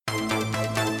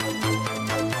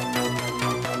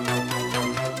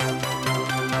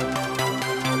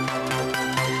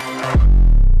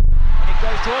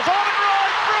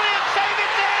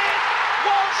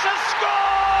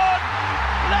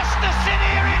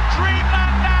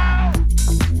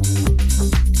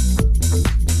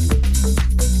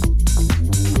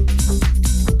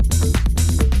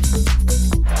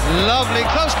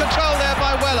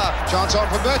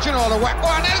Virginola whack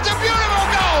one, and it's a beautiful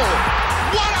goal!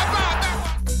 What about that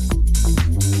one?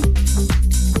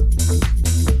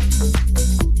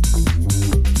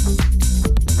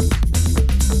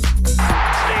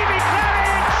 Stevie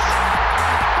Claridge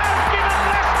has given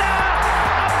Leicester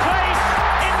a place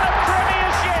in the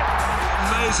Premiership.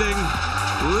 Amazing.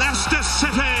 Leicester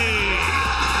City.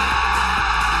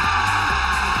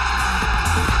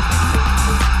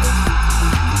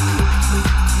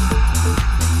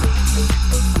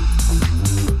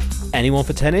 Anyone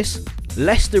for tennis?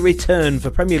 Leicester return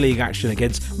for Premier League action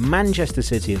against Manchester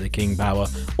City at the King Power.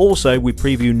 Also, we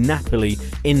preview Napoli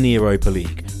in the Europa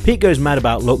League. Pete goes mad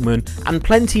about Lookman and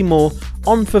plenty more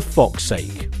on For Fox's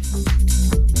Sake.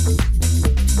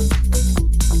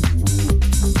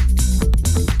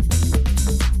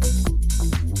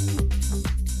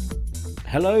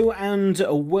 Hello and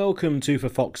welcome to For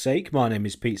Fox's Sake. My name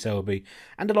is Pete Selby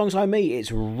and alongside me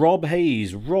it's Rob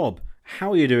Hayes. Rob,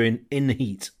 how are you doing in the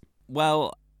heat?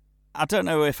 Well, I don't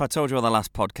know if I told you on the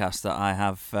last podcast that I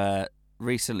have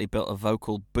recently built a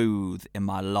vocal booth in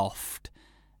my loft,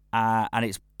 and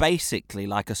it's basically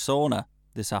like a sauna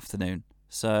this afternoon.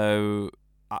 So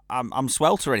I'm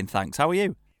sweltering, thanks. How are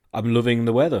you? I'm loving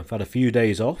the weather. I've had a few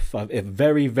days off. I've a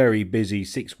very, very busy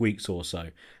 6 weeks or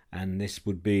so, and this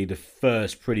would be the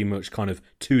first pretty much kind of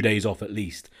 2 days off at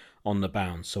least on the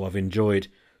bounce. So I've enjoyed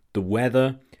the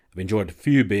weather. I've enjoyed a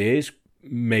few beers.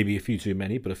 Maybe a few too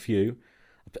many, but a few.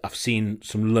 I've seen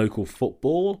some local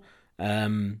football.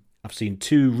 I've seen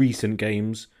two recent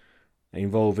games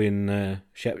involving the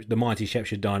mighty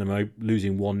Shepshire Dynamo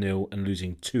losing 1-0 and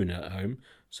losing 2-0 at home.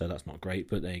 So that's not great,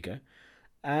 but there you go.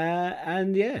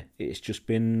 And yeah, it's just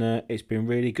been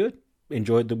really good.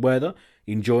 Enjoyed the weather,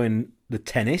 enjoying the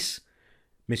tennis.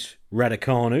 Miss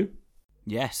Raducanu.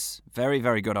 Yes, very,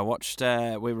 very good. I watched.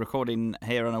 We're recording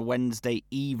here on a Wednesday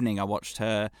evening. I watched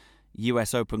her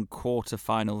US Open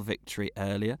quarter-final victory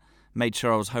earlier. Made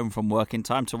sure I was home from work in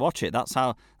time to watch it. That's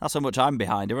how much I'm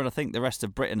behind her, and I think the rest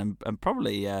of Britain and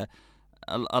probably a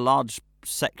large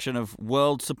section of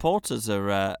world supporters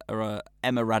are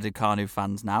Emma Raducanu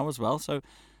fans now as well. So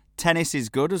tennis is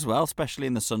good as well, especially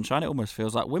in the sunshine. It almost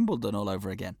feels like Wimbledon all over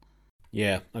again.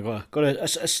 Yeah, I got a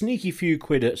sneaky few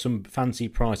quid at some fancy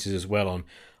prices as well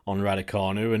on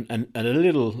Raducanu, and a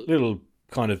little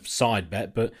kind of side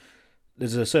bet, but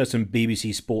there's a certain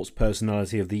BBC Sports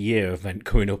Personality of the Year event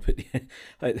coming up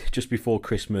just before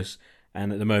Christmas,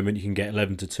 and at the moment you can get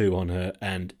 11-2 on her,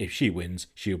 and if she wins,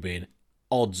 she'll be an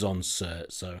odds-on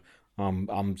cert. So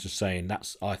I'm just saying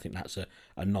I think that's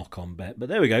a knock-on bet. But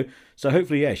there we go. So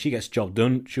hopefully, yeah, she gets the job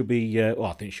done. She'll be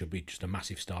I think she'll be just a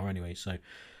massive star anyway. So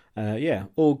yeah,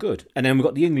 all good. And then we've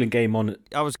got the England game on.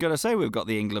 I was going to say we've got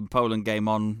the England-Poland game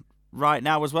on right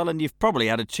now as well, and you've probably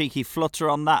had a cheeky flutter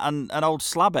on that and an old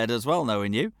slabhead as well,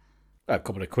 knowing you. A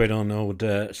couple of quid on old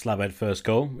slabhead first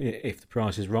goal, if the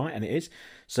price is right, and it is.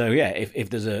 So yeah, if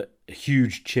there's a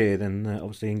huge cheer, then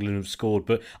obviously England have scored,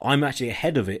 but I'm actually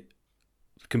ahead of it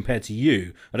compared to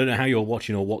you. I don't know how you're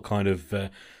watching or what kind of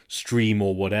stream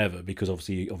or whatever, because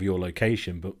obviously of your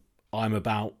location, but I'm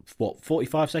about,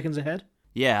 45 seconds ahead?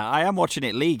 Yeah, I am watching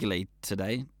it legally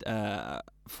today,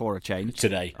 for a change.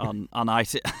 Today. on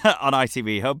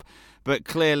ITV Hub. But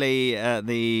clearly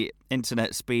the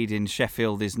internet speed in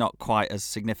Sheffield is not quite as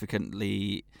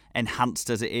significantly enhanced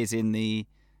as it is in the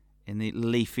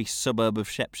leafy suburb of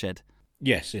Shepshed.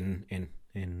 Yes, in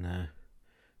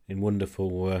wonderful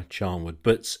Charnwood.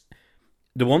 But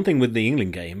the one thing with the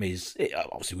England game is,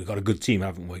 obviously we've got a good team,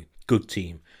 haven't we? Good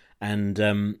team. And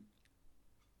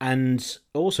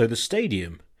also the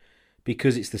stadium,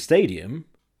 because it's the stadium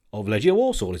of Legia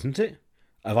Warsaw, isn't it?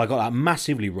 Have I got that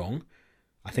massively wrong?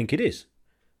 I think it is.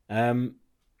 So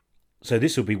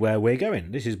this will be where we're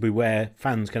going. This is where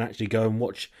fans can actually go and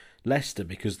watch Leicester,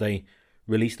 because they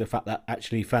released the fact that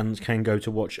actually fans can go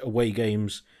to watch away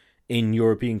games in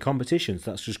European competitions.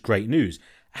 That's just great news.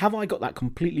 Have I got that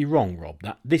completely wrong, Rob?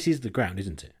 That this is the ground,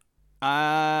 isn't it?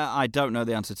 I don't know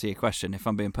the answer to your question. If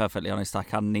I'm being perfectly honest, I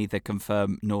can neither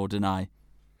confirm nor deny.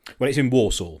 Well, it's in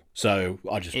Warsaw, so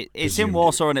I just it's in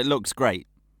Warsaw and it looks great.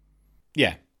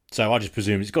 Yeah, so I just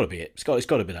presume it's got to be it. It's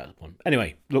got to be that one.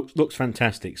 Anyway, looks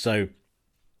fantastic. So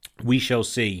we shall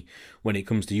see when it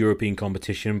comes to European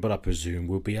competition, but I presume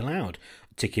we'll be allowed.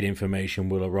 Ticket information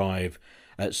will arrive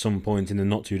at some point in the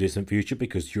not too distant future,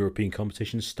 because European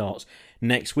competition starts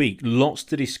next week. Lots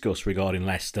to discuss regarding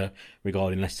Leicester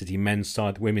City men's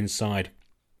side, women's side,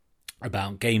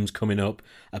 about games coming up,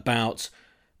 about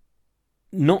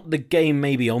not the game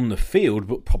maybe on the field,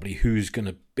 but probably who's going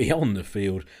to be on the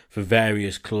field for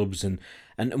various clubs. And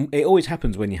it always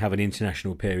happens when you have an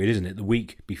international period, isn't it? The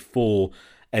week before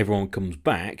everyone comes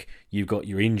back, you've got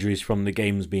your injuries from the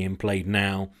games being played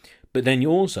now, but then you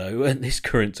also, at this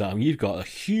current time, you've got a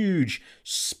huge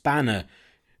spanner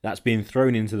that's been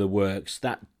thrown into the works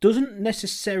that doesn't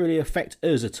necessarily affect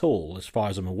us at all, as far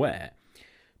as I'm aware,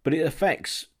 but it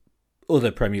affects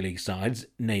other Premier League sides,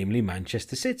 namely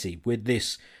Manchester City, with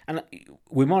this, and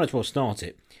we might as well start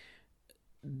it.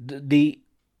 The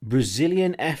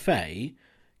Brazilian FA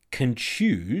can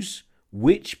choose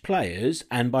which players,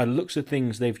 and by the looks of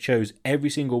things, they've chose every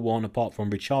single one apart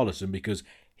from Richarlison because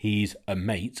he's a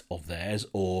mate of theirs,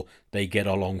 or they get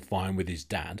along fine with his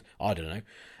dad. I don't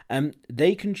know.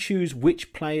 They can choose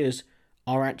which players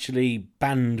are actually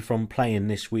banned from playing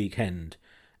this weekend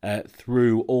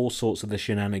through all sorts of the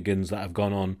shenanigans that have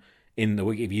gone on in the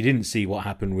week. If you didn't see what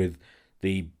happened with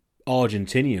the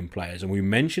Argentinian players, and we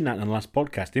mentioned that in the last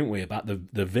podcast, didn't we, about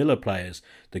the Villa players,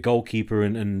 the goalkeeper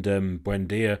and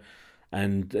Buendia,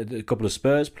 and a couple of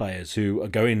Spurs players who are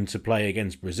going to play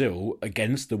against Brazil,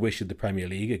 against the wish of the Premier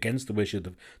League, against the wish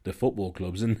of the football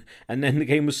clubs, and then the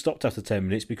game was stopped after 10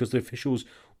 minutes because the officials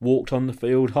walked on the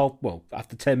field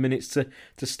after 10 minutes to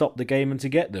stop the game and to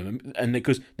get them, and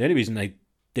because the only reason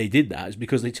they did that is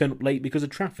because they turned up late because of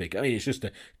traffic. I mean, it's just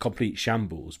a complete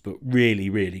shambles, but really,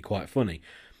 really quite funny.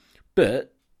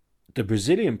 But the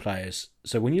Brazilian players,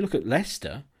 so when you look at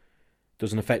Leicester,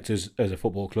 doesn't affect us as a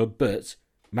football club, but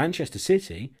Manchester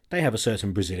City, they have a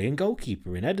certain Brazilian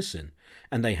goalkeeper in Ederson,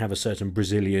 and they have a certain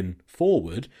Brazilian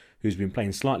forward who's been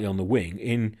playing slightly on the wing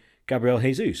in Gabriel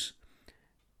Jesus.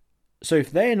 So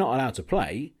if they're not allowed to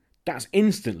play, that's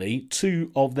instantly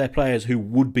two of their players who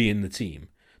would be in the team.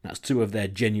 That's two of their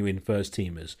genuine first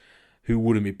teamers who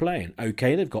wouldn't be playing.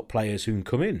 Okay, they've got players who can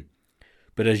come in.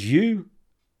 But as you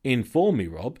inform me,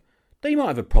 Rob, they might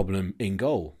have a problem in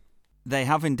goal. They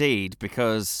have indeed,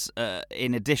 because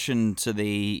in addition to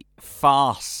the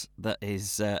farce that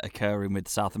is occurring with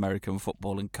South American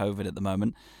football and COVID at the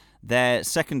moment, their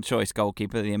second choice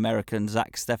goalkeeper, the American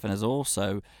Zach Steffen, has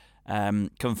also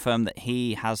confirmed that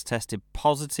he has tested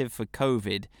positive for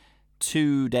COVID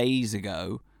 2 days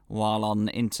ago while on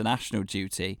international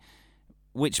duty,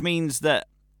 which means that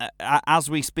as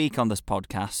we speak on this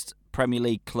podcast, Premier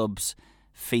League clubs,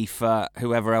 FIFA,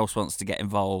 whoever else wants to get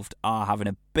involved, are having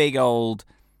a big old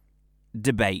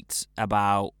debate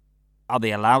about, are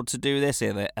they allowed to do this?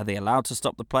 Are they allowed to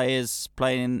stop the players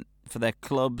playing for their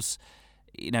clubs?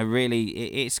 You know, really,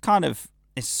 it's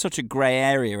such a grey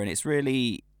area, and it's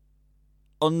really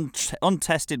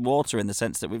untested water in the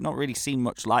sense that we've not really seen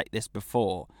much like this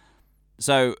before.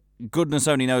 So goodness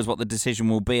only knows what the decision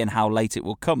will be and how late it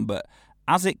will come. But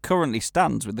as it currently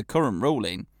stands with the current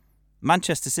ruling,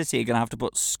 Manchester City are going to have to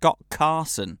put Scott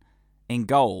Carson in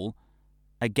goal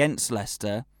against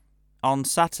Leicester on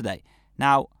Saturday.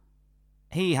 Now,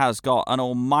 he has got an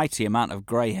almighty amount of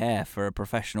grey hair for a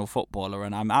professional footballer,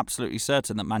 and I'm absolutely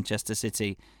certain that Manchester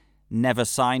City never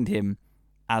signed him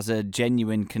as a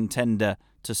genuine contender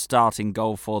to start in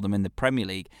goal for them in the Premier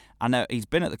League. I know he's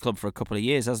been at the club for a couple of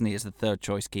years, hasn't he, as the third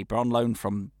choice keeper, on loan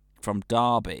from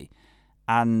Derby,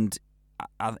 and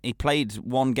he played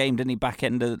one game, didn't he, back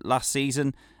end of last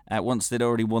season, once they'd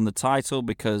already won the title,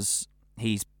 because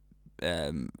he's,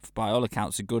 by all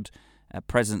accounts, a good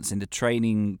presence in the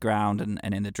training ground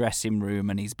and in the dressing room,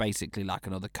 and he's basically like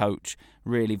another coach,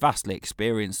 really vastly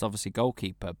experienced, obviously,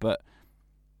 goalkeeper, but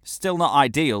still not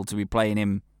ideal to be playing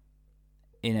him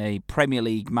in a Premier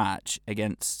League match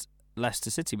against Leicester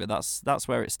City, but that's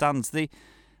where it stands.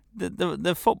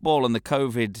 The football and the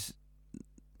COVID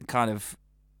kind of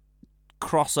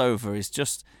crossover is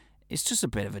just a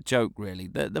bit of a joke, really.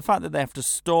 The fact that they have to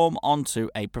storm onto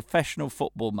a professional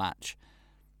football match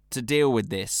to deal with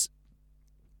this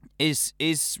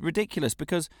is ridiculous,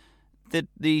 because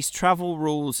these travel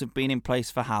rules have been in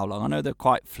place for how long? I know they're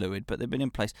quite fluid, but they've been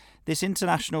in place. This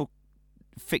international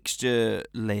fixture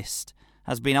list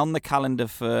has been on the calendar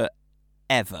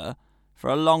forever, for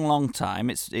a long, long time.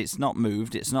 It's not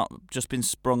moved. It's not just been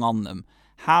sprung on them.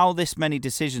 How this many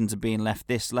decisions are being left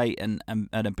this late and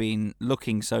are being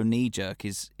looking so knee-jerk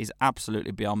is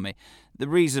absolutely beyond me. The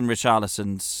reason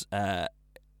Richarlison's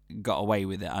got away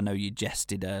with it, I know you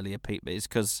jested earlier, Pete, but it's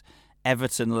because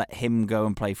Everton let him go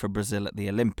and play for Brazil at the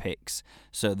Olympics,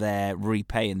 so they're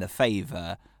repaying the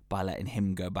favour by letting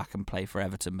him go back and play for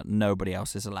Everton, but nobody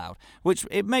else is allowed. Which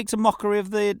it makes a mockery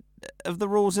of the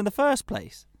rules in the first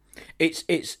place. It's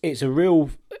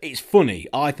funny.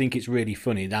 I think it's really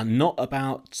funny. Now, not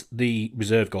about the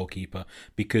reserve goalkeeper,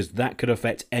 because that could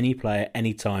affect any player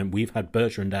anytime. We've had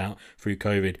Bertrand out through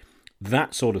COVID.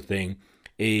 That sort of thing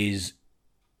is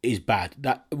bad.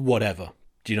 That whatever.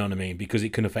 Do you know what I mean? Because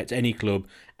it can affect any club,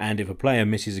 and if a player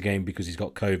misses a game because he's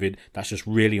got COVID, that's just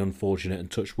really unfortunate,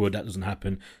 and touch wood, that doesn't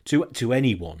happen to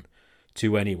anyone.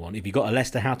 To anyone. If you've got a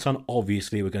Leicester hat on,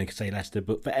 obviously we're going to say Leicester,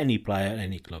 but for any player at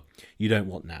any club, you don't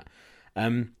want that.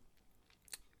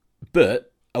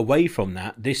 But away from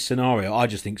that, this scenario I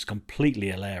just think is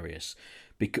completely hilarious.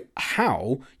 Because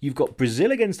how you've got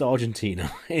Brazil against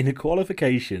Argentina in a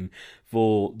qualification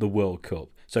for the World Cup.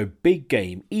 So big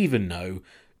game, even though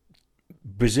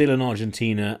Brazil and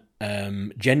Argentina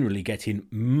generally get in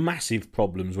massive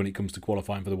problems when it comes to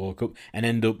qualifying for the World Cup and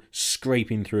end up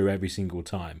scraping through every single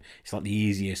time. It's like the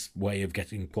easiest way of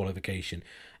getting qualification.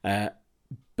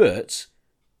 But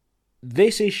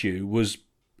this issue was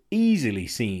easily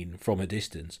seen from a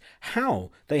distance. How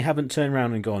they haven't turned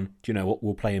around and gone, do you know what,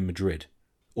 we'll play in Madrid,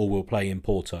 or we'll play in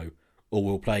Porto, or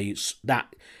we'll play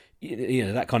that,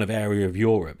 that kind of area of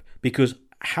Europe. Because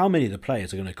how many of the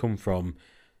players are going to come from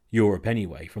Europe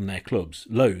anyway, from their clubs?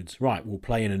 Loads. Right, we'll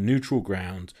play in a neutral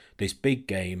ground, this big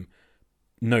game,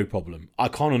 no problem. I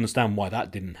can't understand why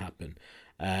that didn't happen.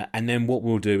 And then what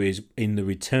we'll do is, in the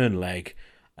return leg,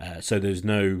 so there's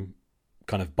no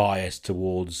kind of bias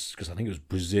towards, because I think it was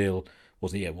Brazil,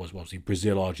 wasn't it? Yeah, it was obviously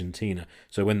Brazil-Argentina.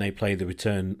 So when they play the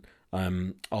return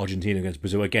Argentina against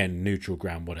Brazil, again, neutral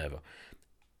ground, whatever,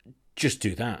 just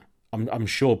do that. I'm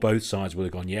sure both sides would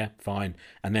have gone, yeah, fine.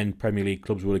 And then Premier League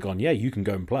clubs would have gone, yeah, you can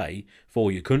go and play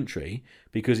for your country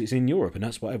because it's in Europe and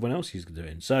that's what everyone else is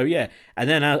doing. So, yeah. And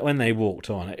then when they walked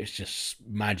on, it's just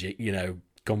magic,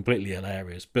 completely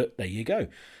hilarious. But there you go.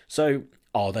 So,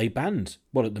 are they banned?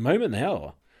 Well, at the moment they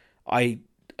are. I'd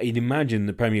imagine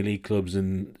the Premier League clubs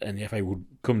and the FA would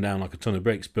come down like a ton of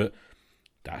bricks, but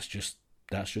that's just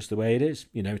the way it is.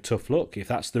 Tough luck. If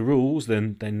that's the rules,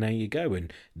 then there you go.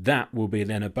 And that will be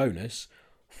then a bonus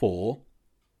for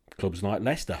clubs like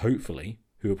Leicester, hopefully,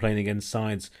 who are playing against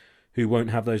sides who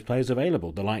won't have those players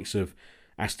available. The likes of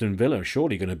Aston Villa are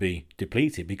surely going to be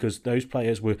depleted because those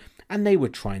players were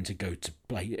trying to go to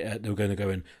play. They were going to go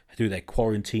and do their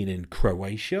quarantine in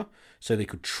Croatia so they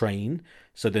could train,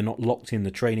 so they're not locked in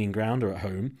the training ground or at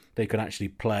home. They could actually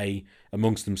play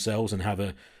amongst themselves and have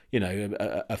a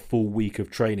full week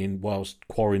of training whilst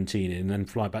quarantining and then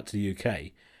fly back to the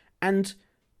UK. And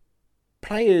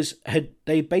players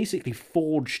they basically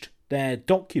forged their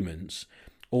documents,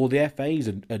 or the FAs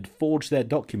had forged their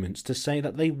documents to say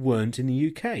that they weren't in the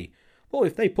UK. Well,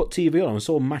 if they put TV on and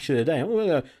saw Match of the Day,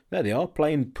 well, there they are,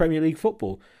 playing Premier League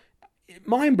football.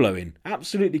 Mind-blowing.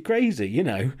 Absolutely crazy,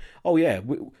 Oh, yeah,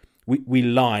 we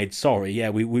lied, sorry, yeah,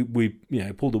 we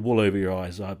pulled the wool over your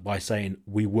eyes by saying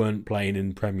we weren't playing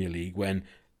in Premier League when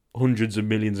hundreds of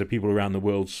millions of people around the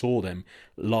world saw them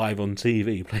live on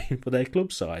TV playing for their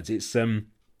club sides. It's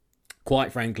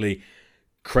quite frankly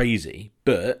crazy,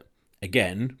 but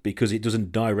again, because it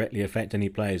doesn't directly affect any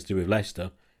players to do with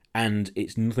Leicester, and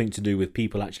it's nothing to do with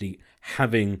people actually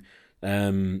having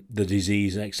the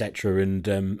disease, etc.,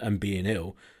 and being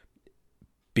ill.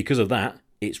 Because of that,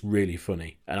 it's really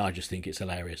funny, and I just think it's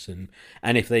hilarious.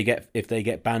 And if they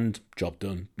get banned, job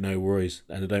done, no worries,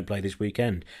 and they don't play this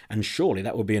weekend. And surely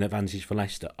that would be an advantage for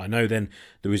Leicester. I know then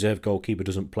the reserve goalkeeper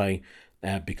doesn't play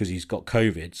because he's got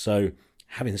COVID, so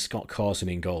having Scott Carson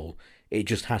in goal, it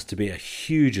just has to be a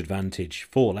huge advantage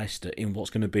for Leicester in what's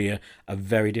going to be a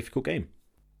very difficult game.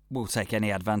 We'll take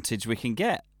any advantage we can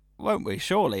get, won't we?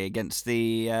 Surely, against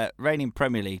the reigning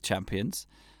Premier League champions.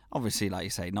 Obviously, like you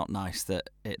say, not nice that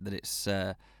it's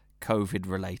COVID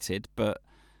related, but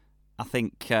I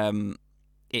think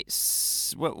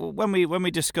it's when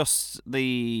we discussed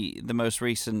the most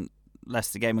recent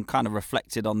Leicester game and kind of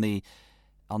reflected on the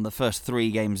first 3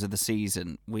 games of the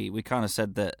season, we kind of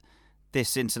said that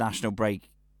this international break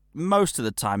most of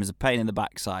the time is a pain in the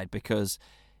backside because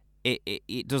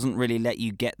it doesn't really let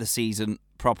you get the season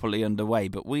properly underway.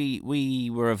 But we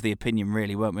were of the opinion,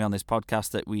 really, weren't we, on this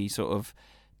podcast, that we sort of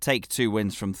take 2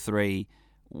 wins from 3,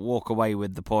 walk away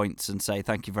with the points and say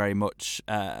thank you very much.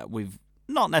 We've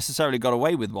not necessarily got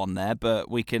away with one there, but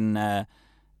we can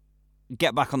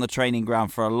get back on the training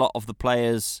ground for a lot of the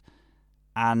players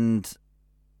and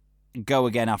go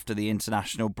again after the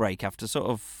international break, after sort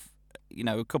of,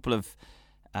 a couple of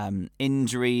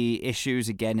injury issues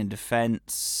again in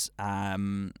defence,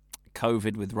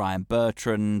 COVID with Ryan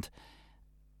Bertrand.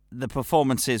 The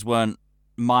performances weren't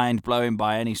mind-blowing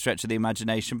by any stretch of the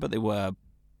imagination, but they were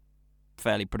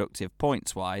fairly productive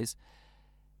points-wise.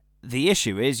 The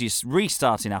issue is you're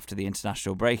restarting after the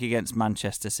international break against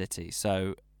Manchester City,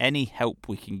 so any help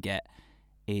we can get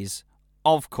is,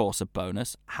 of course, a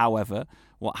bonus. However,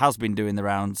 what has been doing the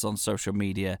rounds on social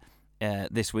media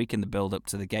this week in the build-up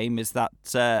to the game is that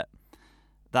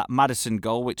Maddison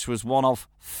goal, which was one of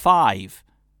 5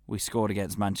 we scored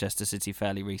against Manchester City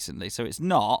fairly recently. So it's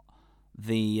not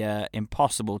the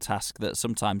impossible task that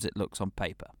sometimes it looks on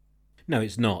paper. No,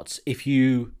 it's not. If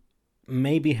you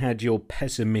maybe had your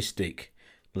pessimistic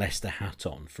Leicester hat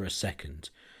on for a second,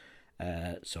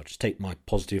 so I'll just take my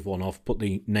positive one off, put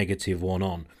the negative one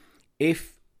on.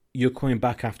 If you're coming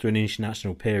back after an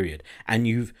international period and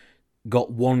you've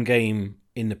got one game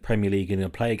in the Premier League you're going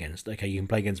to play against, okay, you can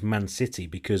play against Man City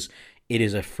because it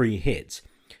is a free hit.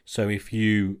 So if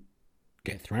you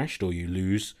get thrashed or you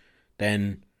lose,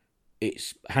 then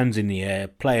it's hands in the air.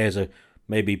 Players are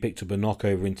maybe picked up a knock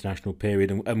over international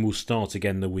period and will start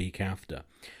again the week after.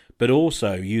 But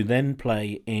also, you then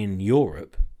play in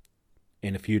Europe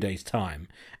in a few days' time,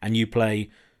 and you play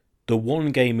the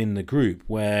one game in the group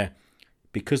where,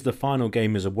 because the final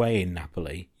game is away in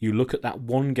Napoli, you look at that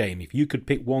one game. If you could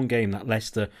pick one game that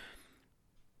Leicester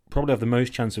probably have the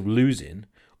most chance of losing,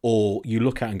 or you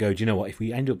look at and go, do you know what, if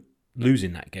we end up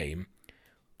losing that game,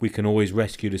 we can always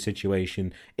rescue the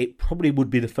situation. It probably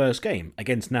would be the first game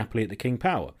against Napoli at the King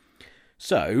Power.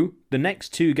 So, the next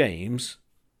two games,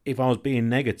 if I was being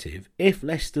negative, if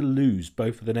Leicester lose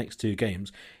both of the next two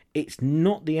games, it's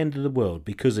not the end of the world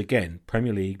because, again,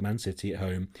 Premier League, Man City at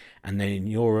home, and then in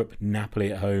Europe,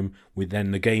 Napoli at home, with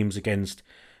then the games against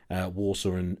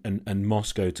Warsaw and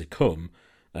Moscow to come,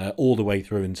 all the way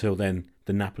through until then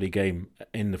the Napoli game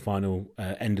in the final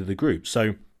end of the group.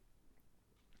 So,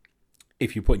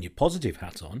 if you're putting your positive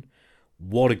hat on,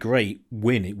 what a great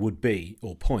win it would be,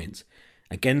 or point,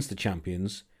 against the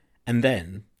champions, and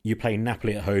then you play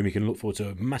Napoli at home. You can look forward to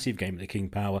a massive game at the King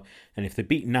Power. And if they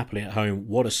beat Napoli at home,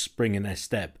 what a spring in their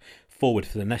step forward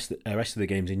for the rest of the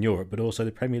games in Europe, but also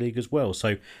the Premier League as well.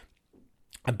 So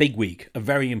a big week, a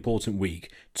very important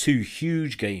week, two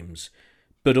huge games,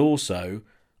 but also,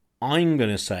 I'm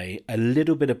going to say, a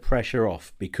little bit of pressure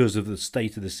off because of the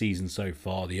state of the season so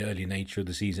far, the early nature of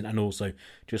the season, and also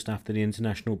just after the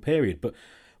international period. But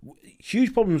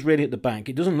huge problems really at the back.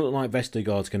 It doesn't look like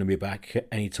Vestergaard's going to be back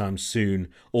anytime soon,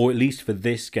 or at least for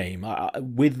this game.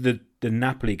 With the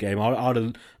Napoli game, I'd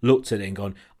have looked at it and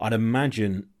gone, I'd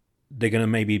imagine they're going to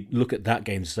maybe look at that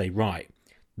game and say, right,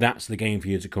 that's the game for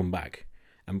you to come back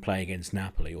and play against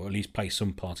Napoli, or at least play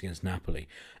some part against Napoli.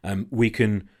 We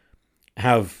can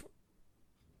have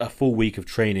a full week of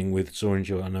training with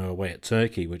Soyuncu, I know, away at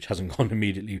Turkey, which hasn't gone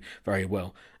immediately very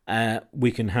well.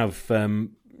 We can have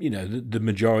the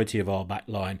majority of our back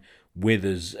line with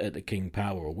us at the King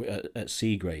Power or at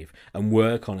Seagrave and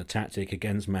work on a tactic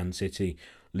against Man City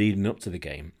leading up to the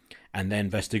game. And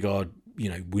then Vestergaard,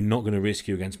 we're not going to risk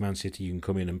you against Man City. You can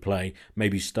come in and play,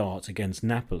 maybe start against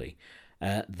Napoli.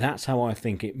 That's how I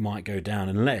think it might go down,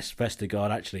 unless Vestergaard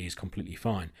actually is completely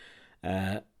fine.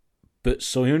 But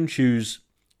Soyuncu's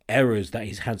errors that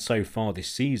he's had so far this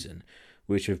season,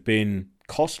 which have been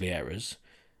costly errors,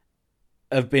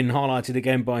 have been highlighted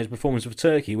again by his performance of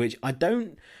Turkey, which I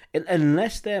don't,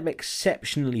 unless they're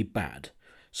exceptionally bad,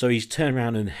 so he's turned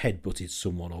around and headbutted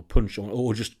someone or punched someone,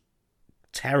 or just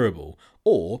terrible,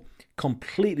 or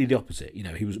completely the opposite.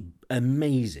 He was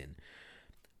amazing.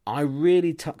 I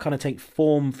really kind of take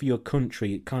form for your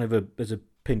country kind of as a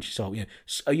pinch of salt.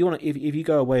 If you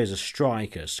go away as a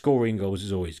striker, scoring goals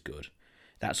is always good.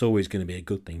 That's always going to be a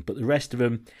good thing. But the rest of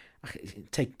them,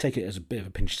 take it as a bit of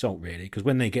a pinch of salt, really, because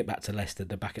when they get back to Leicester,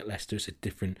 they're back at Leicester. It's a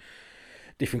different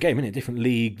game, isn't it? Different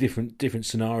league, different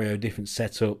scenario, different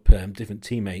setup, different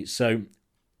teammates. So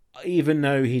even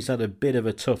though he's had a bit of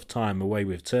a tough time away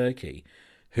with Turkey,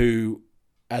 who,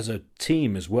 as a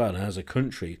team as well and as a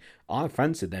country, I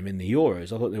fancied them in the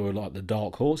Euros. I thought they were like the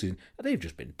dark horses. They've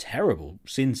just been terrible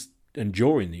since and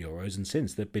during the Euros, and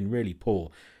since they've been really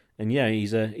poor. And yeah,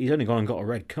 he's only gone and got a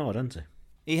red card, hasn't he?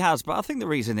 He has, but I think the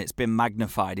reason it's been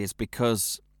magnified is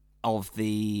because of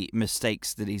the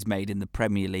mistakes that he's made in the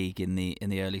Premier League in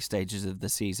the early stages of the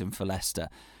season for Leicester.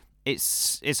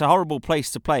 It's a horrible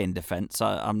place to play in defence.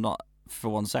 I'm not for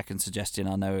 1 second suggesting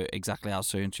I know exactly how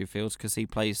Soyuncu feels, because he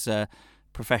plays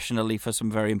professionally for some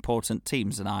very important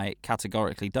teams, and I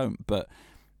categorically don't. But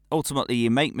ultimately, you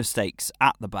make mistakes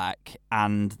at the back,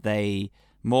 and they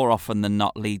more often than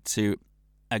not lead to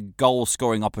a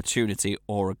goal-scoring opportunity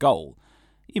or a goal.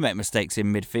 You make mistakes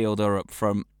in midfield or up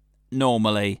front.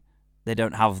 Normally, they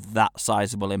don't have that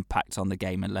sizable impact on the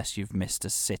game unless you've missed a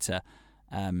sitter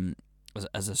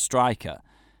as a striker.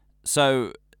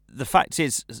 So the fact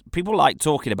is, people like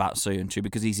talking about Soyuncu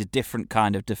because he's a different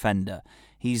kind of defender.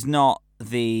 He's not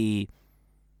the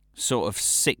sort of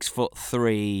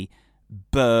 6'3",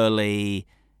 burly,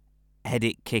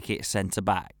 head-it-kick-it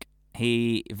centre-back.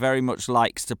 He very much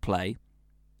likes to play,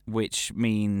 which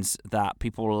means that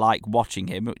people like watching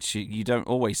him, which you don't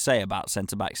always say about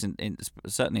centre-backs,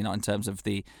 certainly not in terms of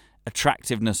the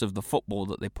attractiveness of the football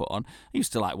that they put on. I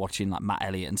used to like watching like Matt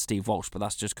Elliott and Steve Walsh, but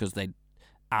that's just because they'd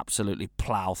absolutely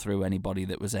plough through anybody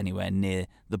that was anywhere near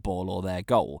the ball or their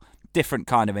goal. Different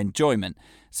kind of enjoyment.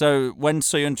 So when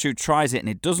Soyuncu tries it and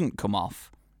it doesn't come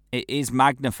off, it is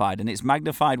magnified, and it's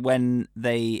magnified when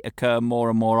they occur more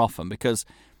and more often, because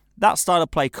that style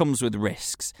of play comes with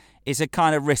risks. It's a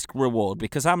kind of risk-reward,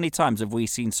 because how many times have we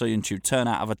seen Soyuncu turn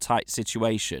out of a tight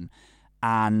situation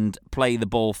and play the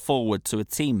ball forward to a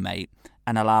teammate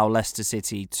and allow Leicester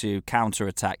City to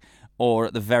counter-attack, or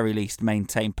at the very least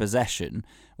maintain possession,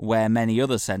 where many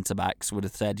other centre-backs would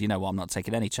have said, you know what, I'm not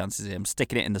taking any chances here, I'm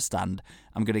sticking it in the stand,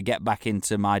 I'm going to get back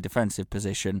into my defensive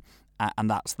position, and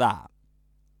that's that.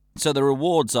 So the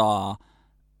rewards are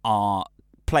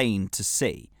plain to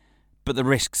see, but the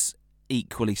risks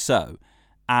equally so.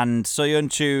 And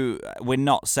Soyuncu, we're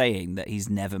not saying that he's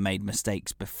never made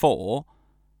mistakes before.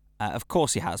 Of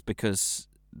course he has, because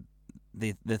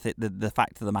the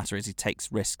fact of the matter is he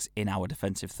takes risks in our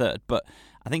defensive third. But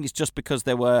I think it's just because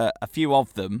there were a few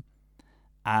of them,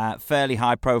 fairly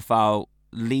high profile,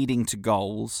 leading to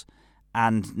goals,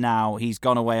 and now he's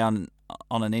gone away on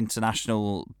an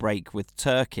international break with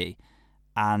Turkey,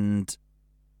 and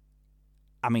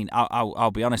I mean,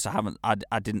 I'll be honest,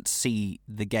 I didn't see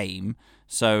the game,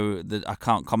 so I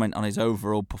can't comment on his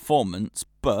overall performance.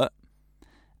 But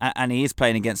and he is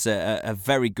playing against a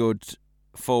very good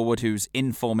forward who's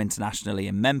in form internationally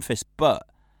in Memphis, but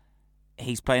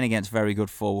he's playing against very good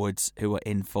forwards who are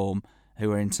in form,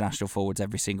 who are international forwards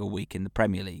every single week in the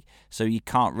Premier League. So you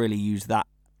can't really use that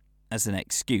as an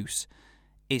excuse.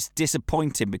 It's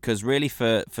disappointing because really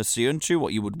for Soyuncu,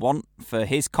 what you would want for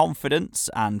his confidence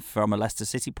and from a Leicester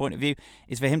City point of view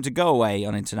is for him to go away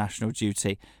on international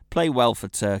duty, play well for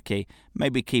Turkey,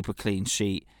 maybe keep a clean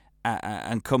sheet,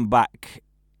 and come back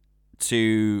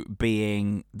to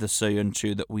being the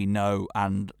Soyuncu that we know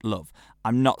and love.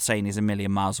 I'm not saying he's a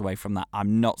million miles away from that.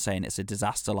 I'm not saying it's a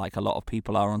disaster like a lot of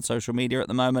people are on social media at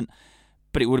the moment,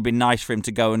 but it would have been nice for him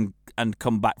to go and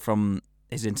come back from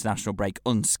his international break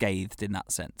unscathed in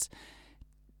that sense.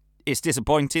 It's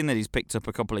disappointing that he's picked up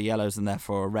a couple of yellows and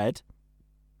therefore a red,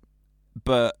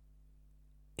 but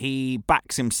he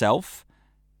backs himself,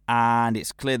 and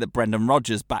it's clear that Brendan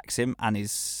Rodgers backs him and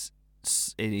is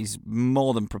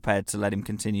more than prepared to let him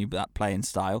continue that playing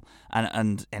style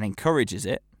and encourages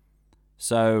it.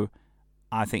 So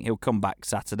I think he'll come back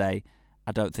Saturday.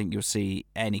 I don't think you'll see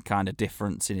any kind of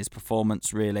difference in his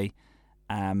performance, really.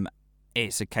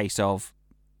 It's a case of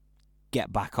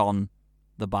get back on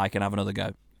the bike and have another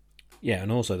go. Yeah,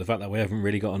 and also the fact that we haven't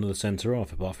really got another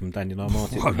centre-half apart from Daniel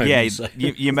Armati. Well, yeah, so.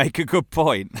 you make a good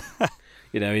point.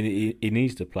 You know, he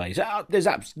needs to play. So, there's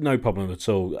no problem at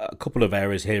all. A couple of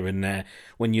errors here and there.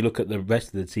 When you look at the rest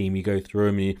of the team, you go through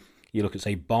them, you look at,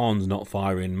 say, Barnes not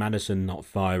firing, Maddison not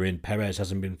firing, Perez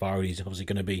hasn't been firing, he's obviously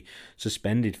going to be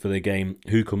suspended for the game.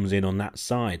 Who comes in on that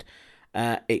side?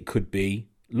 It could be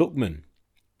Lookman.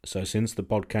 So since the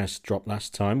podcast dropped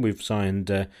last time, we've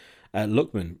signed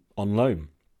Lookman on loan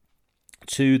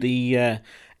to the,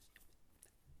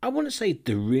 I wouldn't say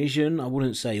derision, I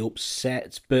wouldn't say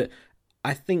upset, but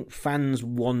I think fans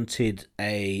wanted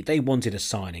a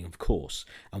signing, of course.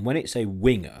 And when it's a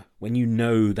winger, when you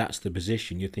know that's the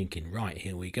position, you're thinking, right,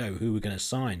 here we go, who are we going to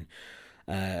sign?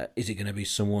 Is it going to be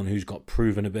someone who's got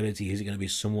proven ability? Is it going to be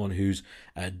someone who's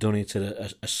done it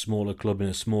at a smaller club in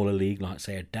a smaller league, like,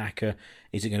 say, a Dhaka?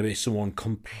 Is it going to be someone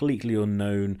completely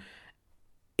unknown?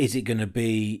 Is it going to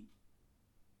be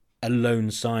a loan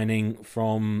signing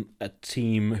from a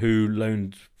team who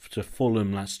loaned to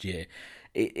Fulham last year?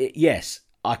 Yes,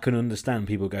 I can understand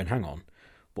people going, hang on,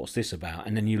 what's this about?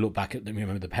 And then you look back at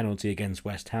the penalty against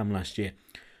West Ham last year.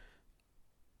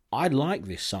 I like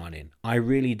this signing. I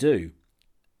really do.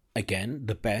 Again,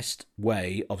 the best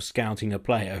way of scouting a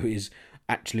player is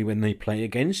actually when they play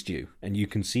against you and you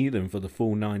can see them for the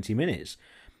full 90 minutes.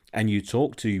 And you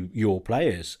talk to your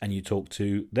players and you talk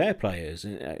to their players.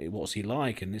 What's he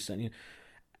like? And this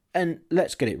and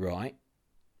let's get it right.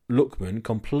 Lookman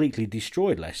completely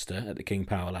destroyed Leicester at the King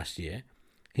Power last year.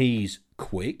 He's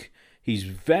quick. He's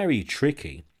very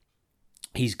tricky.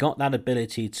 He's got that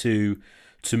ability to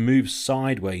move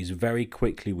sideways very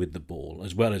quickly with the ball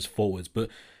as well as forwards, but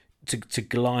to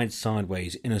glide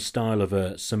sideways in a style of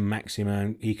a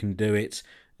Saint-Maximin, he can do it,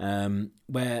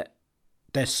 where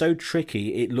they're so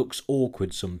tricky it looks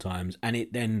awkward sometimes, and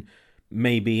it then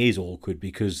maybe is awkward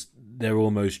because they're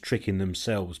almost tricking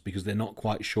themselves because they're not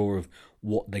quite sure of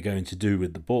what they're going to do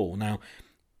with the ball. Now,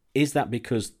 is that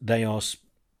because they are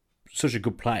such a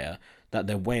good player that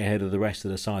they're way ahead of the rest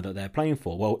of the side that they're playing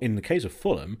for. Well, in the case of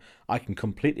Fulham, I can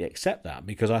completely accept that,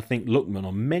 because I think Lookman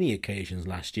on many occasions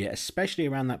last year, especially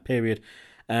around that period,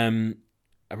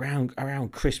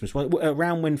 around Christmas,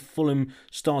 around when Fulham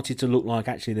started to look like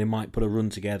actually they might put a run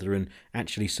together and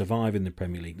actually survive in the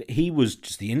Premier League, he was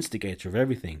just the instigator of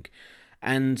everything.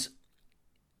 And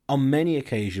on many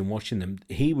occasions watching them,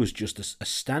 he was just a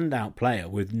standout player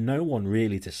with no one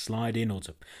really to slide in or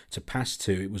to pass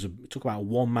to. It talk about a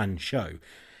one-man show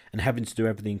and having to do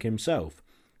everything himself.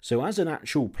 So as an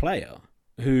actual player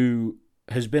who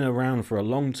has been around for a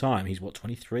long time, he's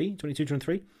 22,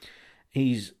 23?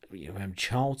 He's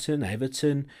Charlton,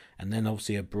 Everton, and then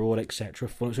obviously abroad, etc.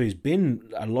 So he's been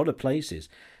a lot of places.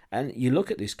 And you look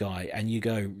at this guy and you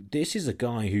go, this is a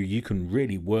guy who you can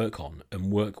really work on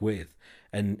and work with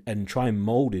and try and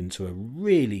mould into a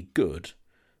really good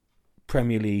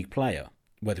Premier League player,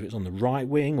 whether it's on the right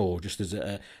wing or just as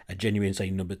a genuine, say,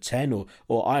 number 10,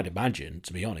 or I'd imagine,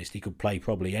 to be honest, he could play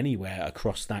probably anywhere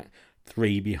across that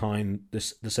three behind the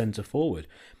centre forward.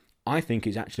 I think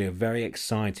it's actually a very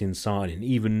exciting signing,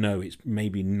 even though it's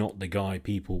maybe not the guy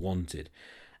people wanted.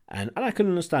 And I can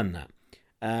understand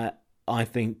that. I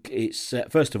think it's,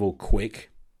 first of all,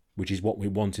 quick, which is what we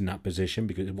want in that position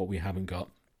because of what we haven't got.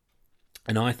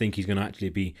 And I think he's going to actually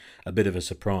be a bit of a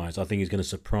surprise. I think he's going to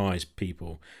surprise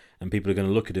people, and people are going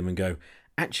to look at him and go,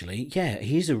 actually, yeah,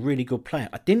 he's a really good player.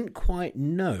 I didn't quite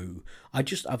know.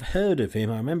 I've heard of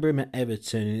him. I remember him at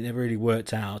Everton, and it never really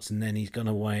worked out, and then he's gone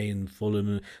away and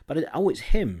Fulham. But it's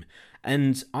him.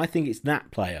 And I think it's that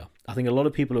player. I think a lot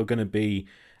of people are going to be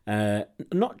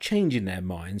not changing their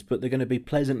minds, but they're going to be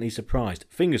pleasantly surprised.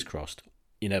 Fingers crossed.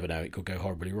 You never know. It could go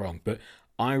horribly wrong. But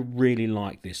I really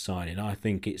like this signing. I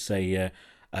think it's a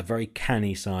very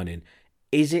canny signing.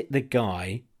 Is it the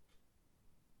guy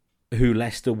who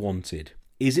Leicester wanted?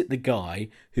 Is it the guy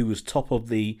who was top of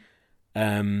the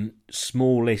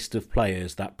small list of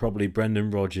players that probably Brendan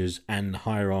Rodgers and the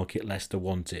hierarchy at Leicester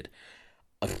wanted?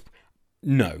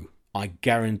 No, I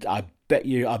guarantee. I bet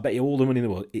you all the money in the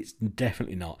world, it's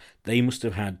definitely not. They must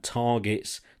have had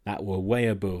targets that were way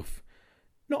above,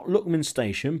 not Lookman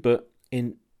Station, but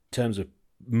in terms of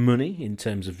money, in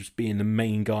terms of just being the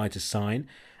main guy to sign,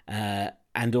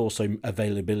 and also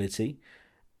availability.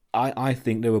 I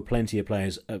think there were plenty of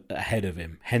players ahead of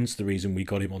him, hence the reason we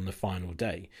got him on the final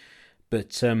day.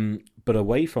 But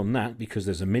away from that, because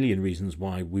there's a million reasons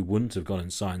why we wouldn't have gone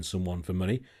and signed someone for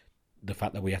money. The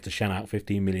fact that we have to shell out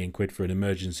 15 million quid for an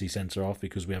emergency centre-off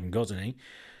because we haven't got any.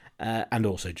 And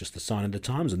also just the sign of the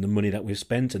times and the money that we've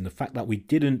spent, and the fact that we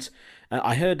didn't...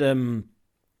 I heard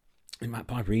Matt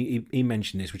Piper, he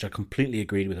mentioned this, which I completely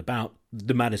agreed with, about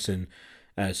the Maddison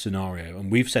scenario,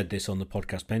 and we've said this on the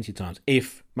podcast plenty of times.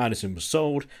 If Maddison was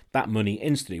sold, that money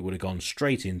instantly would have gone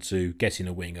straight into getting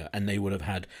a winger, and they would have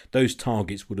had, those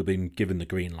targets would have been given the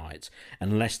green light,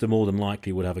 and Leicester more than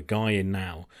likely would have a guy in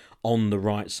now on the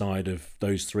right side of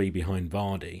those three behind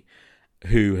Vardy,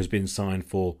 who has been signed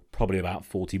for probably about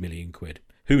 40 million quid.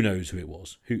 Who knows who it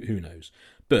was? Who knows?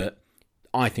 But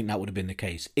I think that would have been the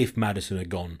case if Maddison had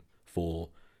gone for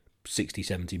 60,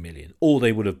 70 million, or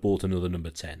they would have bought another number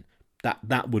 10.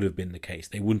 That would have been the case.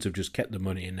 They wouldn't have just kept the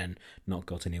money and then not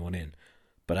got anyone in.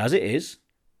 But as it is,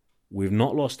 we've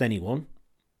not lost anyone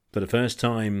for the first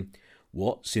time,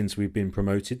 since we've been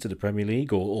promoted to the Premier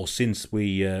League, or since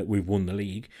we've won the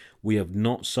league. We have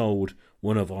not sold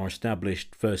one of our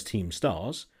established first-team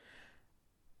stars,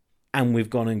 and we've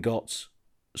gone and got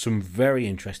some very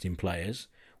interesting players.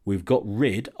 We've got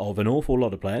rid of an awful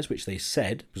lot of players, which they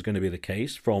said was going to be the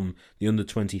case, from the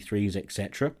under-23s,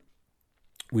 etc.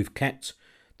 We've kept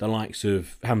the likes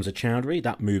of Hamza Chowdhury.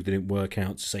 That move didn't work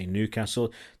out to, say,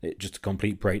 Newcastle. Just a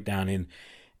complete breakdown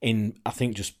in I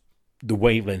think, just the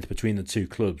wavelength between the two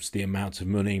clubs, the amount of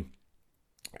money.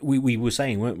 We were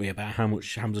saying, weren't we, about how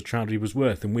much Hamza Chowdhury was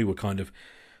worth, and we were kind of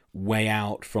way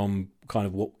out from kind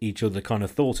of what each other kind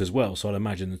of thought as well. So I'd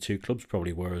imagine the two clubs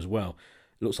probably were as well.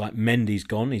 It looks like Mendy's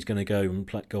gone. He's going to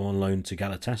go on loan to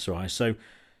Galatasaray. So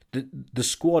the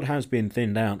squad has been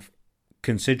thinned out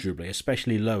considerably,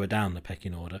 especially lower down the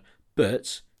pecking order.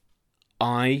 But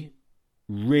I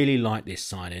really like this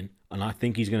signing, and I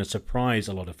think he's going to surprise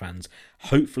a lot of fans.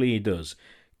 Hopefully he does,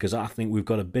 because I think we've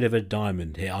got a bit of a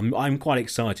diamond here. I'm quite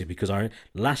excited because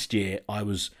last year I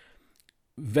was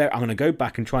I'm going to go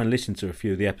back and try and listen to a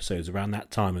few of the episodes around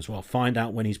that time as well, find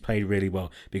out when he's played really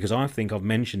well, because I think I've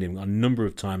mentioned him a number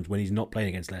of times when he's not playing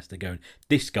against Leicester, going,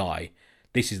 this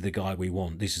is the guy we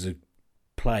want. This is a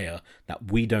player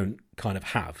that we don't kind of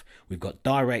have. We've got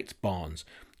direct Barnes,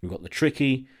 we've got the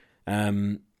tricky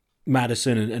Maddison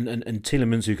and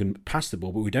Tielemans who can pass the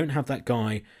ball, but we don't have that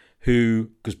guy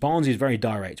because Barnes is very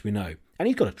direct, we know, and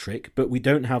he's got a trick, but we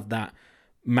don't have that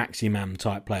Maximam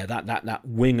type player, that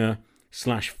winger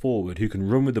 / forward who can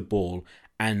run with the ball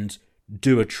and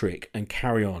do a trick and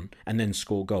carry on and then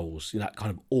score goals. That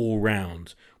kind of all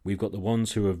round. We've got the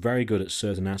ones who are very good at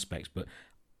certain aspects, but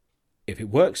if it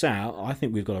works out, I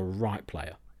think we've got a right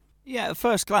player. Yeah, at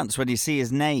first glance, when you see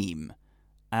his name,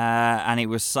 and it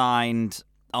was signed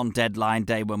on deadline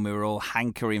day when we were all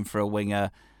hankering for a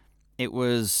winger, it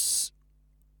was,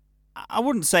 I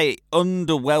wouldn't say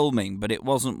underwhelming, but it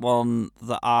wasn't one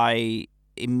that I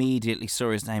immediately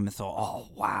saw his name and thought, oh,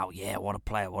 wow, yeah, what a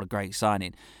player, what a great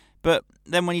signing. But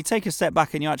then when you take a step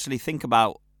back and you actually think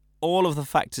about all of the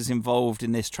factors involved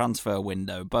in this transfer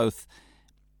window, both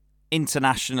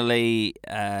internationally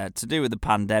to do with the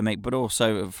pandemic, but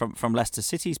also from Leicester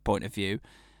City's point of view,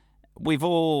 we've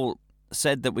all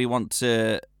said that we want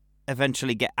to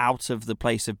eventually get out of the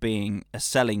place of being a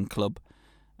selling club,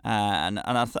 and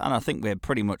I think we're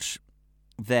pretty much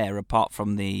there, apart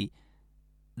from the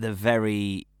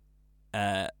very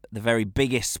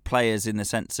biggest players in the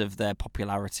sense of their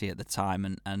popularity at the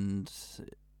time and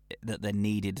that they're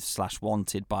needed /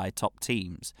 wanted by top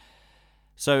teams.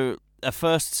 So a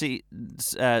first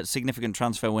significant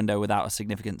transfer window without a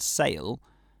significant sale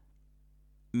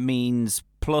means,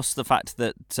 plus the fact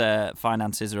that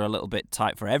finances are a little bit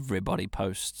tight for everybody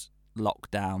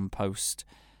post-lockdown,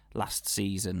 post-last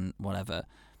season, whatever,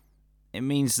 it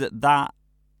means that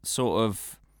sort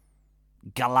of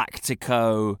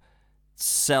Galactico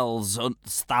sells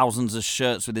thousands of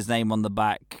shirts with his name on the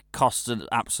back, costs an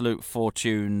absolute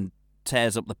fortune,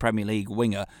 tears up the Premier League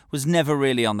winger, was never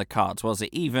really on the cards, was it?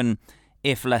 Even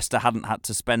if Leicester hadn't had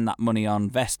to spend that money on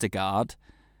Vestergaard,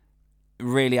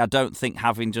 really, I don't think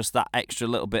having just that extra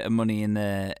little bit of money in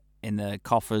the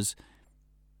coffers,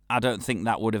 I don't think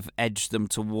that would have edged them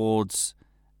towards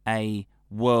a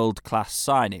world-class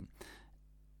signing.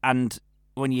 And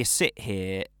when you sit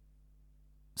here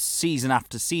season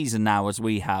after season now, as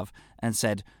we have, and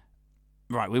said,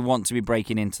 right, we want to be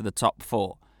breaking into the top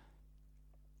 4,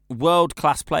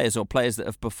 world-class players or players that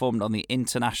have performed on the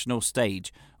international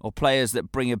stage or players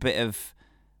that bring a bit of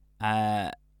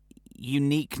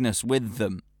uniqueness with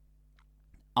them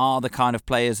are the kind of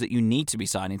players that you need to be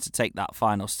signing to take that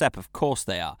final step. Of course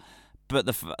they are. But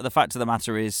the fact of the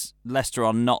matter is, Leicester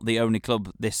are not the only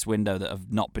club this window that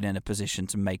have not been in a position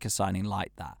to make a signing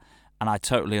like that. And I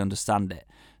totally understand it.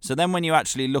 So then when you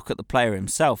actually look at the player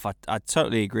himself, I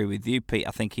totally agree with you, Pete.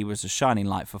 I think he was a shining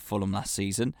light for Fulham last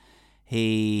season.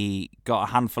 He got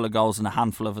a handful of goals and a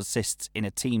handful of assists in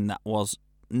a team that was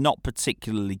not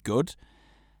particularly good.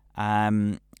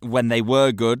 When they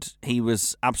were good, he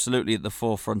was absolutely at the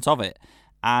forefront of it.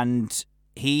 And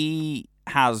he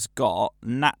has got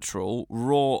natural,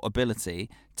 raw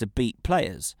ability to beat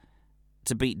players,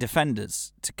 to beat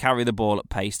defenders, to carry the ball at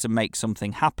pace, to make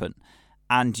something happen.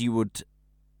 And you would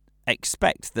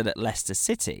expect that at Leicester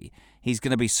City, he's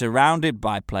going to be surrounded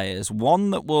by players,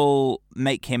 one, that will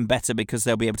make him better because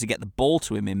they'll be able to get the ball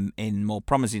to him in more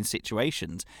promising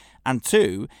situations, and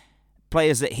two,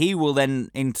 players that he will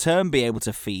then in turn be able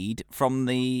to feed from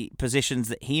the positions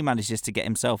that he manages to get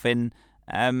himself in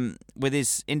with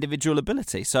his individual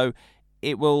ability. So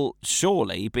it will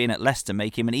surely, being at Leicester,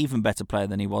 make him an even better player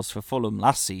than he was for Fulham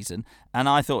last season, and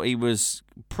I thought he was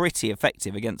pretty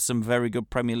effective against some very good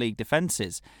Premier League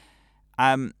defences.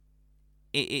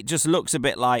 It just looks a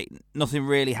bit like nothing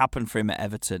really happened for him at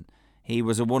Everton. He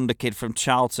was a wonder kid from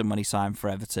Charlton when he signed for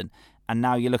Everton, and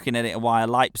now you're looking at it why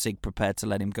Leipzig prepared to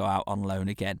let him go out on loan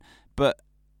again. But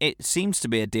it seems to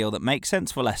be a deal that makes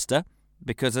sense for Leicester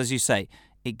because, as you say,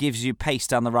 it gives you pace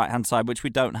down the right-hand side, which we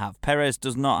don't have. Perez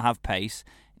does not have pace,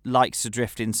 likes to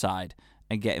drift inside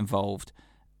and get involved.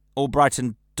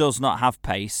 Albrighton does not have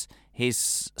pace.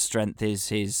 His strength is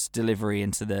his delivery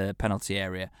into the penalty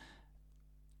area.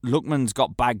 Lookman's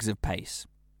got bags of pace,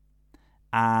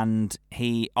 and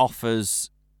he offers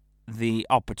the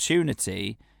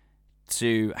opportunity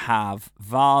to have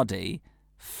Vardy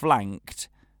flanked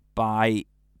by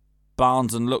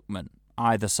Barnes and Lookman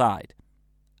either side.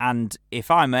 And if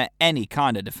I'm at any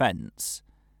kind of defence,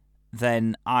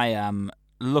 then I am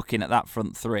looking at that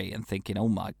front three and thinking, oh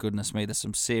my goodness me, there's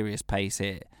some serious pace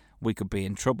here. We could be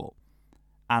in trouble.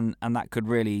 And that could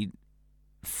really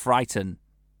frighten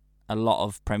a lot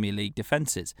of Premier League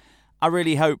defences. I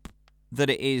really hope that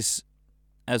it is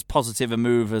as positive a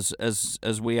move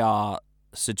as we are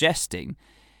suggesting.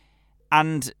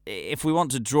 And if we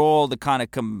want to draw the kind of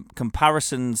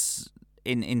comparisons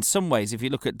in some ways, if you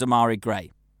look at Demarai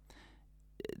Gray,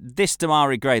 this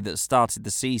Demarai Gray that started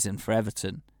the season for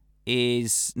Everton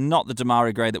is not the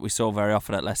Demarai Gray that we saw very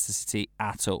often at Leicester City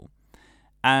at all.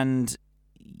 And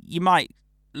you might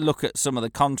look at some of the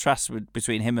contrasts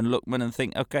between him and Lookman and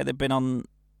think, okay, they've been on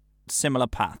similar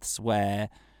paths where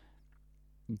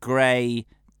Gray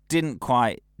didn't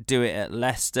quite do it at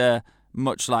Leicester,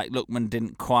 much like Lookman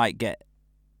didn't quite get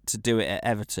to do it at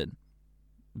Everton.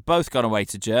 Both gone away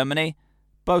to Germany,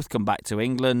 both come back to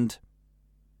England.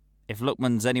 If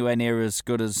Lookman's anywhere near as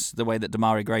good as the way that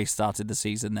Demarai Gray started the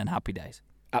season, then happy days.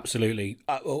 Absolutely.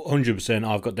 100%.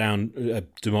 I've got down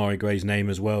Demarai Gray's name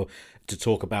as well to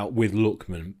talk about with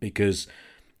Lookman, because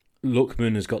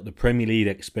Lookman has got the Premier League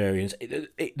experience.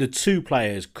 The two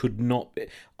players could not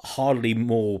hardly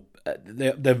more.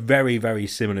 They're very, very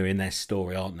similar in their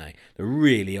story, aren't they? They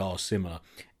really are similar,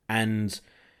 and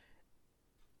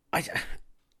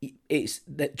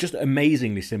they're just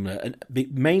amazingly similar, and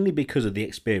mainly because of the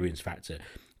experience factor.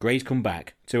 Gray's come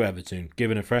back to Everton,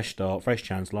 given a fresh start, fresh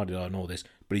chance, and all this,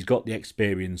 but he's got the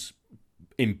experience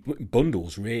in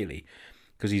bundles, really,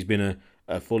 because he's been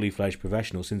a fully fledged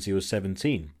professional since he was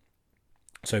 17.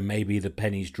 So maybe the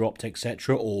pennies dropped,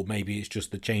 etc., or maybe it's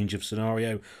just the change of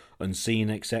scenario,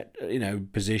 unseen, etc.,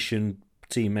 position,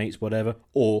 teammates, whatever.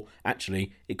 Or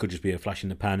actually, it could just be a flash in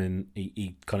the pan and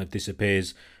he kind of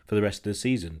disappears for the rest of the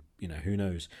season. Who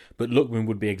knows? But Lookman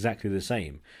would be exactly the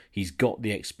same. He's got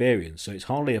the experience, so it's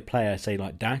hardly a player, say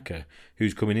like Daka,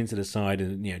 who's coming into the side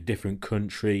in different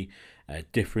country,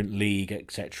 different league,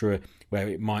 etc., where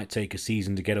it might take a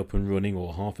season to get up and running,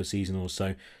 or half a season or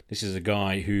so. This is a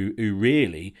guy who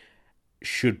really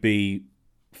should be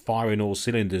firing all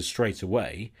cylinders straight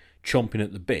away, chomping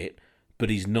at the bit, but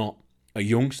he's not a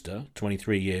youngster,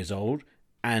 23 years old,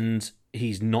 and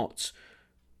he's not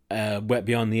wet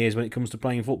behind the ears when it comes to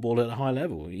playing football at a high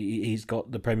level. He's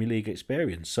got the Premier League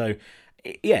experience. So,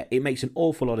 yeah, it makes an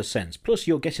awful lot of sense. Plus,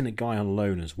 you're getting a guy on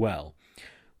loan as well,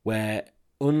 where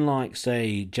unlike,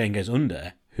 say, Cengiz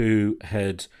Under, who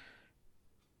had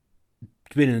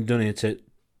been and done it at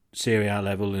Serie A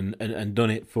level and done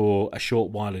it for a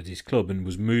short while at his club and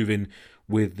was moving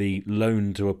with the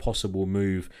loan to a possible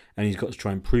move, and he's got to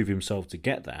try and prove himself to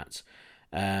get that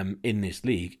in this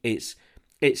league. It's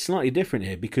slightly different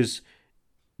here, because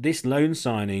this loan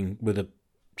signing with a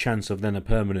chance of then a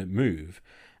permanent move,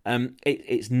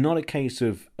 it's not a case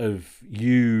of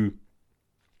you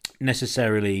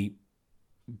necessarily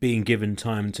being given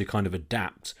time to kind of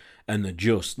adapt and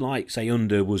adjust, like, say,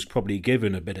 Under was probably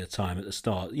given a bit of time at the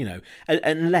start,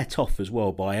 and let off as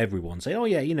well by everyone. Say, oh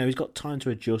yeah, he's got time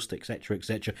to adjust, etc.,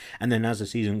 etc. And then as the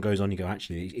season goes on, you go,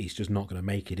 actually, he's just not going to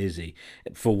make it, is he?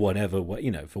 For whatever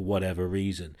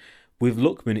reason. With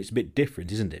Lookman, it's a bit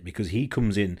different, isn't it? Because he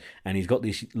comes in and he's got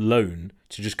this loan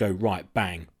to just go, right,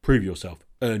 bang, prove yourself,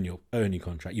 earn your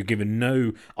contract. You're given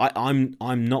no. I'm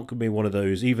not going to be one of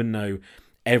those, even though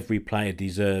every player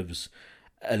deserves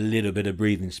a little bit of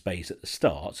breathing space at the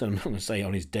start. So I'm not going to say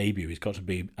on his debut he's got to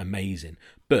be amazing,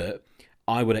 but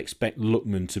I would expect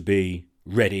Lookman to be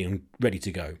ready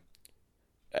to go.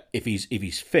 If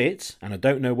he's fit, and I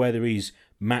don't know whether he's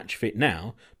match fit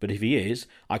now, but if he is,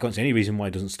 I can't see any reason why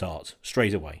he doesn't start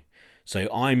straight away. So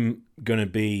I'm going to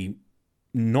be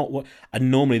not what, and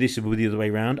normally this would be the other way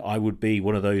around. I would be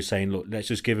one of those saying, look, let's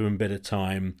just give him a bit of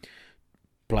time.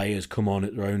 Players come on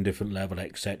at their own different level,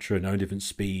 etc., and own different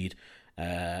speed.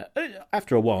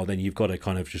 After a while, then you've got to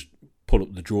kind of just pull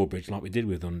up the drawbridge like we did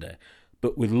with Under.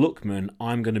 But with Lookman,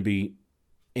 I'm going to be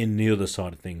in the other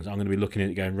side of things. I'm going to be looking at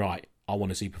it going, right, I want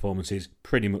to see performances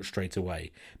pretty much straight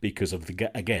away because of,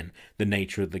 the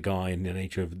nature of the guy and the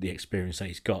nature of the experience that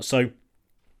he's got. So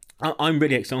I'm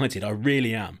really excited. I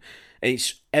really am.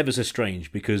 It's ever so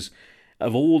strange because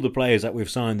of all the players that we've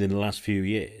signed in the last few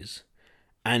years,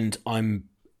 and I'm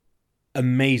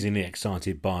amazingly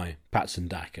excited by Patson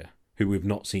Daka, who we've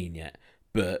not seen yet,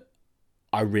 but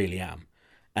I really am.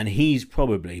 And he's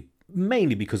probably,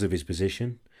 mainly because of his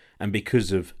position and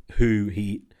because of who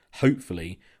he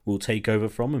hopefully will take over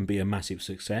from and be a massive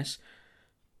success.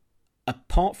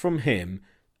 Apart from him,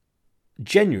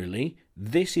 genuinely,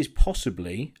 this is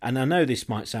possibly, and I know this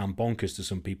might sound bonkers to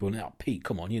some people, now, Pete,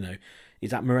 come on, is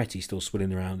that Moretti still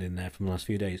swilling around in there from the last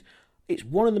few days? It's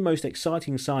one of the most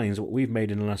exciting signings that we've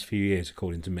made in the last few years,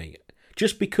 according to me.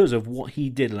 Just because of what he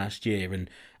did last year, and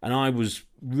I was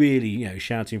really,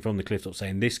 shouting from the cliff top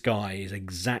saying this guy is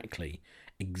exactly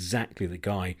the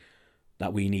guy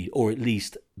that we need, or at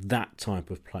least that type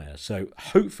of player. So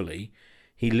hopefully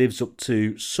he lives up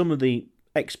to some of the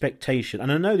expectation.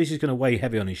 And I know this is going to weigh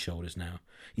heavy on his shoulders now.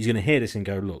 He's going to hear this and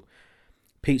go, look,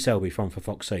 Pete Selby from For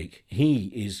Fox's Sake,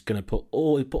 he is going to put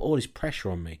all his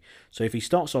pressure on me. So if he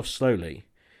starts off slowly,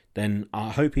 then I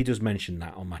hope he does mention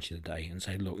that on Match of the Day and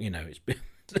say, look,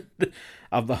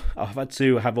 I've had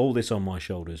to have all this on my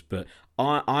shoulders, but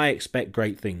I expect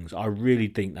great things. I really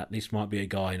think that this might be a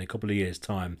guy in a couple of years'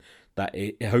 time that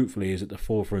it hopefully is at the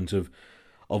forefront of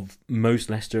most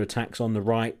Leicester attacks on the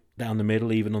right, down the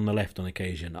middle, even on the left on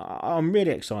occasion. I'm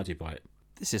really excited by it.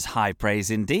 This is high praise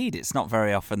indeed. It's not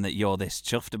very often that you're this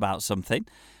chuffed about something.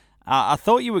 I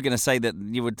thought you were going to say that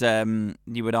you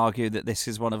would argue that this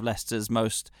is one of Leicester's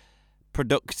most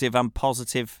productive and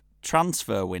positive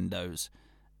transfer windows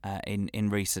in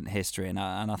recent history, and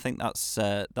I think that's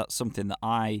something that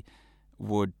I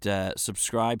would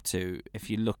subscribe to.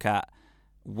 If you look at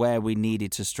where we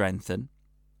needed to strengthen,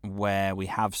 where we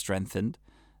have strengthened,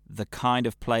 the kind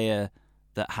of player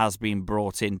that has been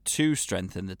brought in to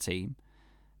strengthen the team,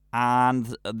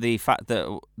 and the fact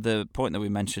that the point that we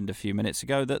mentioned a few minutes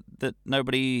ago, that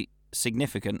nobody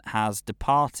significant has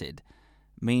departed,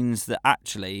 means that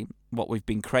actually what we've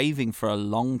been craving for a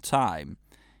long time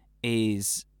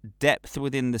is depth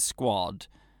within the squad,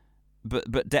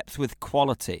 but depth with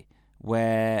quality,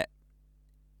 where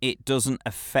it doesn't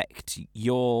affect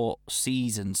your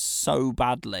season so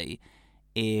badly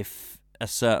if a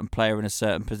certain player in a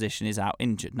certain position is out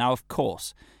injured. Now, of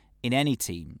course, in any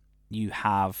team, you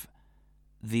have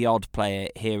the odd player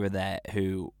here or there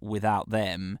who, without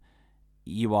them,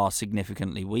 you are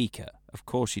significantly weaker. Of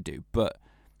course you do. But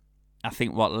I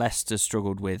think what Leicester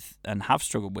struggled with, and have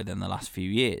struggled with in the last few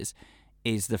years,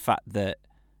 is the fact that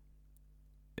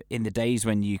in the days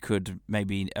when you could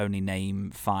maybe only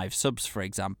name 5 subs, for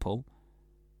example,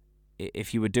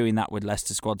 if you were doing that with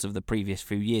Leicester squads of the previous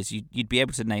few years, you'd be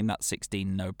able to name that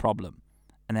 16 no problem.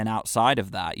 And then outside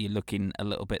of that, you're looking a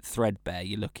little bit threadbare.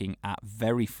 You're looking at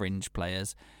very fringe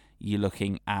players. You're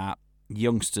looking at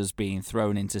youngsters being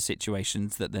thrown into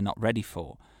situations that they're not ready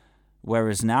for.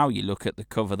 Whereas now you look at the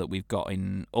cover that we've got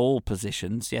in all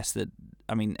positions. Yes,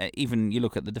 even you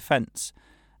look at the defence,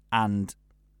 and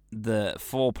the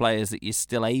 4 players that you're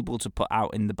still able to put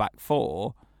out in the back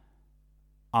 4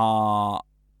 are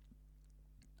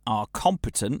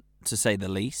competent, to say the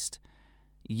least.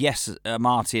 Yes,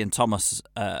 Marty and Thomas,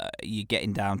 you're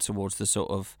getting down towards the sort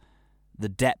of the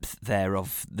depth there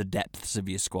of the depths of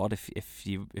your squad. If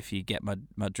you get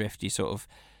my drift,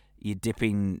 you're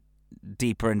dipping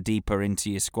deeper and deeper into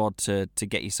your squad to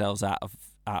get yourselves out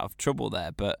of trouble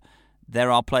there. But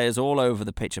there are players all over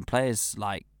the pitch, and players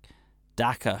like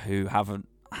Daka who haven't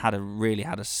had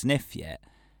a sniff yet,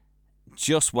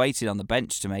 just waiting on the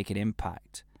bench to make an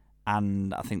impact.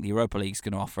 And I think the Europa League's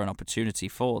going to offer an opportunity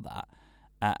for that.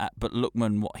 But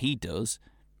Lookman, what he does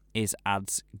is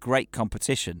adds great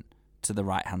competition to the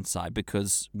right-hand side,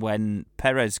 because when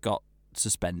Perez got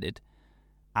suspended,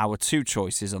 our 2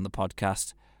 choices on the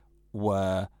podcast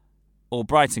were or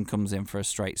Brighton comes in for a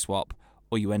straight swap,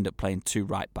 or you end up playing 2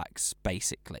 right-backs,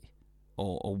 basically,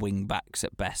 or wing-backs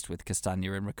at best with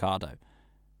Castagna and Ricardo.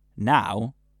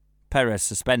 Now, Perez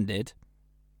suspended,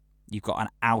 you've got an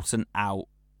out-and-out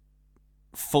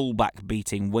full-back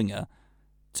beating winger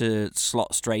to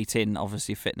slot straight in,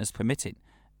 obviously fitness permitting.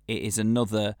 It is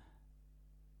another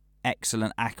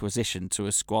excellent acquisition to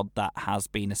a squad that has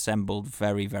been assembled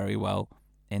very, very well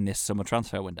in this summer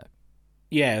transfer window.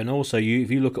 Yeah, and also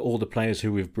if you look at all the players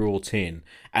who we've brought in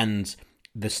and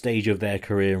the stage of their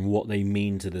career and what they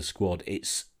mean to the squad,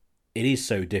 it is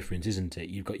so different, isn't it?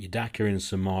 You've got your Daka and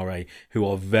Samare, who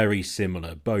are very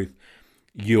similar, both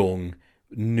young,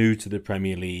 new to the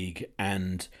Premier League,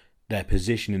 and their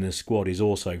position in the squad is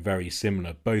also very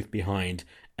similar, both behind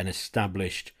an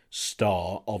established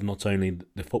star of not only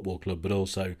the football club but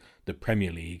also the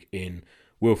Premier League in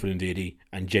Wilfred Ndidi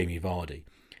and Jamie Vardy.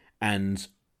 And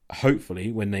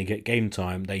hopefully when they get game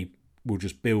time, they will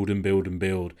just build and build and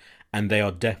build, and they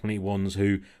are definitely ones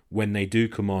who, when they do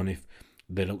come on, if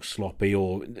they look sloppy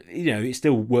or, it's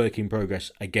still work in progress,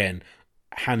 again,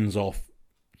 hands off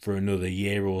for another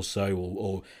year or so,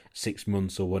 or 6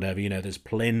 months or whatever. There's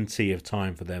plenty of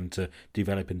time for them to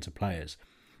develop into players.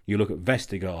 You look at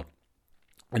Vestergaard,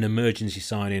 an emergency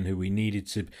signing who we needed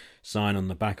to sign on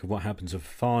the back of what happened to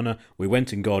Fofana. We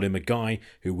went and got him, a guy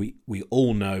who we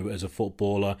all know as a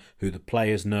footballer, who the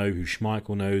players know, who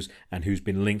Schmeichel knows, and who's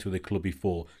been linked with the club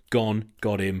before.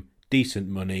 Got him, decent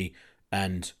money,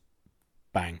 and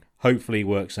bang. Hopefully it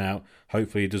works out.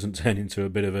 Hopefully it doesn't turn into a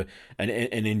bit of an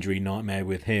injury nightmare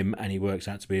with him, and he works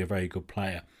out to be a very good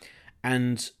player.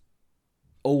 And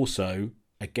also,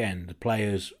 again, the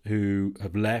players who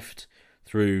have left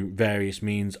through various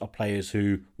means are players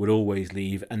who would always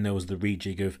leave, and there was the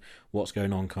rejig of what's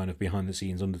going on kind of behind the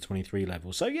scenes under 23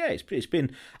 level. So yeah, it's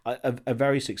been a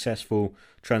very successful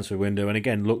transfer window, and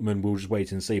again, Lookman, we'll just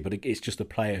wait and see, but it's just a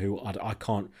player who I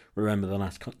can't remember the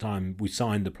last time we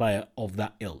signed a player of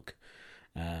that ilk.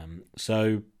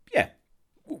 So, yeah,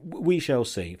 we shall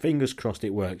see. Fingers crossed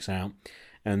it works out.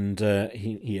 And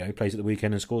he plays at the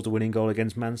weekend and scores the winning goal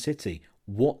against Man City.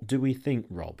 What do we think,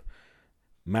 Rob?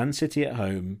 Man City at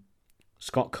home,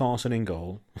 Scott Carson in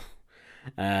goal.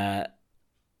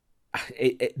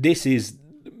 This is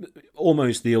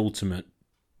almost the ultimate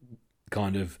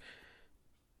kind of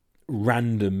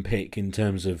random pick in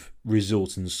terms of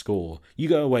result and score. You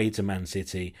go away to Man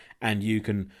City and you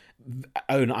can...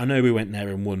 I know we went there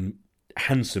and won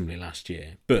handsomely last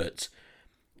year, but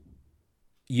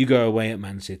you go away at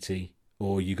Man City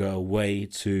or you go away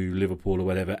to Liverpool or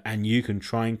whatever, and you can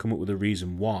try and come up with a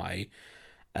reason why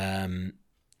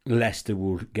Leicester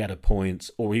will get a point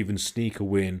or even sneak a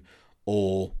win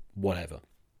or whatever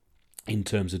in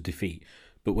terms of defeat.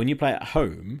 But when you play at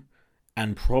home,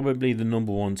 and probably the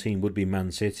number one team would be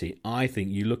Man City, I think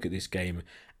you look at this game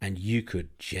and you could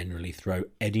generally throw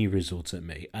any result at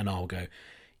me and I'll go,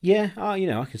 yeah,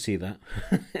 I can see that.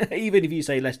 Even if you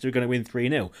say Leicester are going to win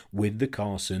 3-0 with the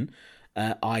Carson,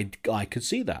 I could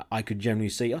see that. I could generally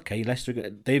see, okay,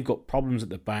 Leicester, they've got problems at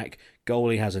the back.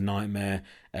 Goalie has a nightmare.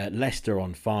 Leicester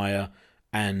on fire,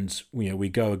 and we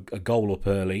go a goal up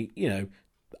early.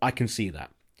 I can see that.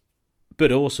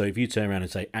 But also, if you turn around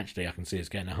and say, actually, I can see us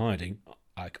getting a hiding,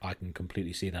 I can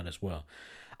completely see that as well.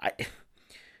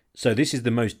 So this is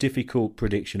the most difficult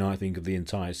prediction, I think, of the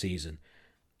entire season.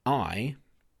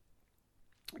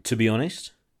 To be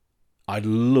honest, I'd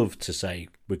love to say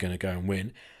we're going to go and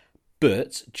win.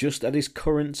 But just at this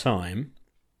current time,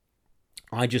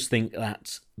 I just think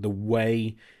that the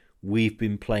way we've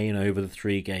been playing over the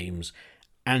 3 games,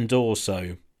 and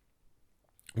also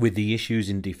with the issues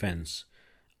in defence,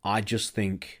 I just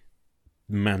think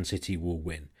Man City will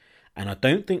win. And I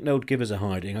don't think they'll give us a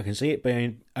hiding. I can see it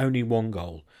being only 1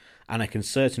 goal. And I can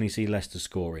certainly see Leicester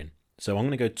scoring. So I'm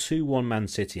going to go 2-1 Man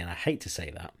City, and I hate to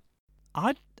say that.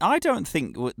 I don't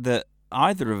think that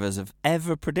either of us have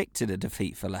ever predicted a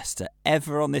defeat for Leicester,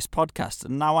 ever on this podcast.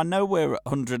 And now I know we're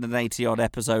 180-odd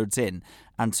episodes in,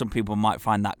 and some people might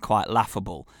find that quite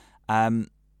laughable.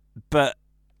 But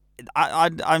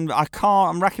I'm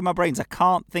racking my brains. I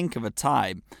can't think of a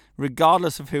time,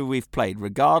 regardless of who we've played,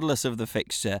 regardless of the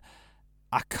fixture,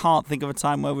 I can't think of a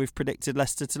time where we've predicted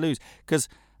Leicester to lose. Because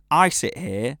I sit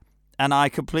here and I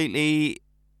completely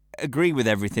agree with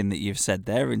everything that you've said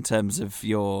there in terms of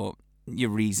your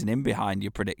reasoning behind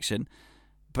your prediction.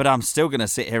 But I'm still going to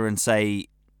sit here and say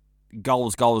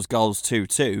goals,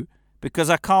 2-2, because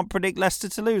I can't predict Leicester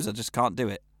to lose. I just can't do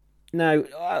it. No,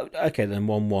 okay then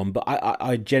 1-1. But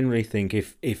I generally think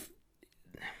if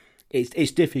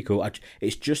it's difficult,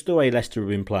 it's just the way Leicester have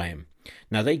been playing.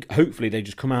 Now hopefully they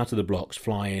just come out of the blocks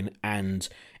flying, and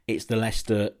it's the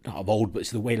Leicester not of old, but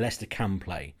it's the way Leicester can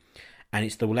play, and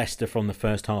it's the Leicester from the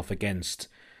first half against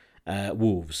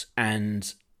Wolves,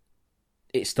 and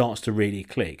it starts to really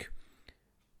click.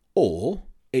 Or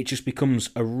it just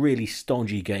becomes a really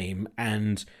stodgy game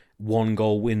and 1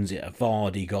 goal wins it, a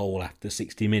Vardy goal after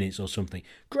 60 minutes or something.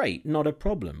 Great, not a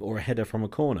problem. Or a header from a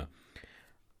corner.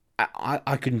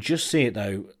 I can just see it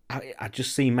though. I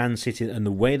just see Man City and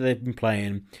the way they've been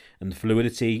playing and the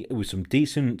fluidity with some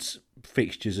decent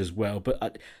fixtures as well.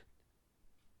 But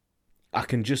I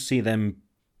can just see them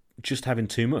just having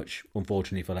too much,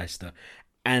 unfortunately, for Leicester.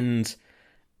 And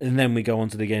then we go on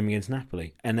to the game against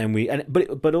Napoli. And then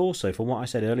but also, from what I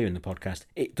said earlier in the podcast,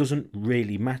 it doesn't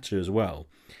really matter as well.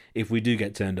 If we do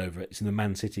get turned over, it's in the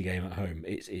Man City game at home.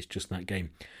 It's just that game.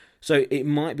 So it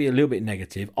might be a little bit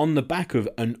negative on the back of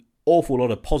an awful lot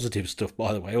of positive stuff,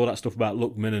 by the way, all that stuff about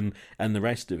Lookman and the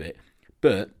rest of it.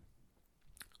 But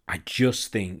I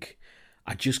just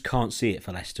can't see it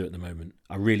for Leicester at the moment.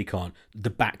 I really can't. The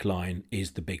back line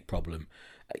is the big problem.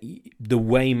 The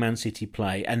way Man City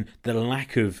play and the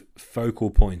lack of focal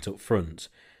point up front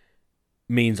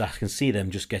means I can see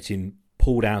them just getting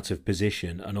pulled out of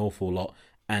position an awful lot,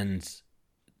 and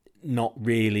not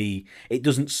really, it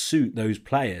doesn't suit those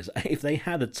players. If they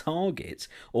had a target,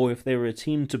 or if they were a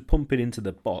team to pump it into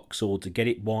the box or to get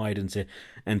it wide and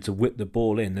to whip the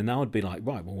ball in, then I would be like,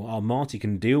 right, well, Marty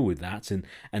can deal with that, and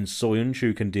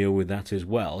Soyuncu can deal with that as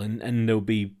well, and they'll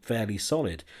be fairly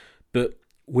solid. But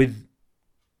with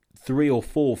 3 or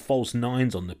 4 false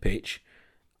nines on the pitch,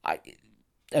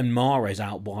 and Mahrez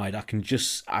out wide,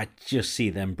 I just see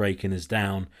them breaking us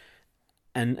down.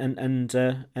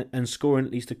 And scoring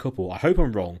at least a couple. I hope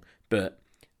I'm wrong, but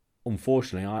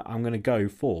unfortunately, I'm going to go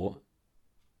for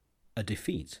a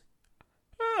defeat.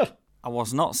 I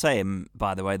was not saying,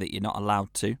 by the way, that you're not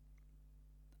allowed to.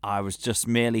 I was just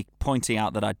merely pointing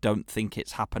out that I don't think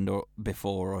it's happened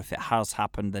before, or if it has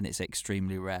happened, then it's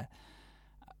extremely rare.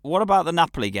 What about the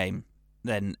Napoli game,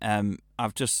 then?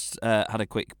 I've just had a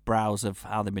quick browse of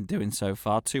how they've been doing so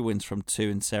far. 2 wins from 2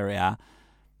 in Serie A.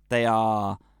 They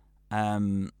are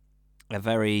a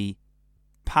very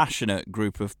passionate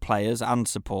group of players and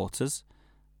supporters,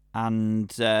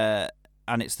 and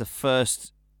it's the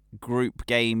first group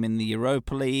game in the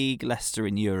Europa League. Leicester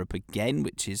in Europe again,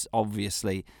 which is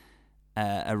obviously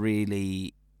a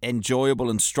really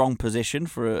enjoyable and strong position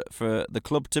for the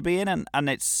club to be in, and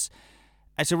it's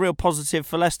a real positive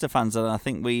for Leicester fans, and I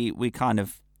think we kind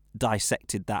of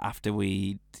dissected that after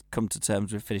we come to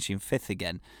terms with finishing 5th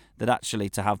again, that actually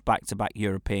to have back-to-back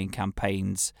European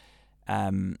campaigns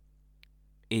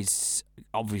is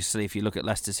obviously, if you look at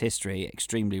Leicester's history,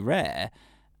 extremely rare,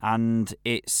 and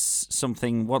it's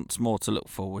something once more to look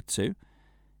forward to.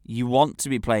 You want to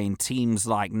be playing teams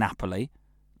like Napoli,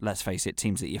 let's face it,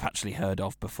 teams that you've actually heard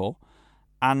of before,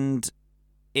 and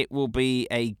it will be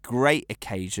a great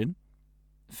occasion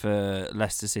for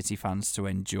Leicester City fans to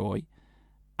enjoy,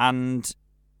 and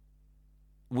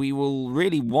we will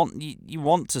really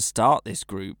want to start this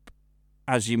group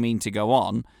as you mean to go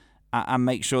on and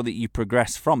make sure that you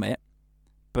progress from it.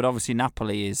 But obviously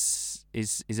Napoli is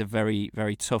a very,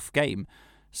 very tough game.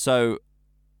 So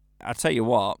I'll tell you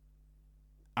what,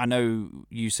 I know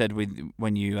you said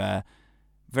when you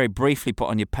very briefly put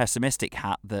on your pessimistic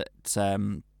hat that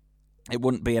it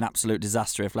wouldn't be an absolute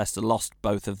disaster if Leicester lost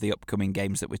both of the upcoming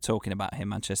games that we're talking about here,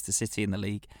 Manchester City in the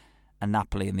league and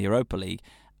Napoli in the Europa League.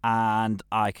 And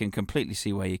I can completely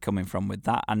see where you're coming from with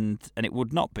that, and it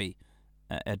would not be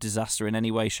a disaster in any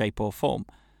way, shape or form.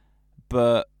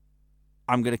 But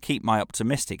I'm going to keep my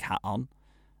optimistic hat on,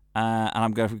 and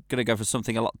I'm going to go for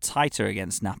something a lot tighter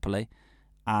against Napoli,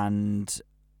 and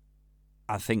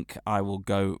I think I will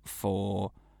go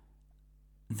for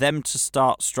them to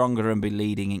start stronger and be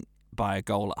leading by a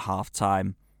goal at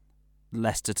half-time,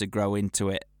 Leicester to grow into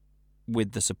it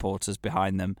with the supporters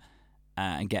behind them,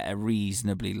 and get a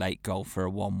reasonably late goal for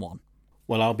a 1-1.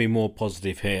 Well, I'll be more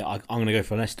positive here. I'm going to go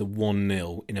for Leicester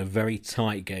 1-0 in a very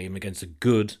tight game against a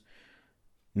good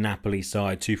Napoli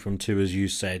side, 2 from 2 as you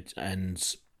said,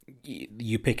 and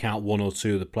you pick out 1 or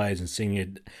 2 of the players and seeing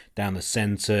it down the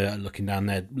centre, looking down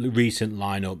their recent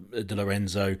lineup. Di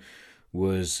Lorenzo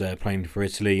was playing for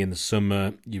Italy in the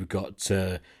summer. You've got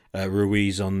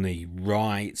Ruiz on the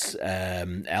right,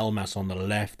 Elmas on the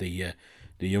left, the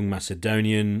young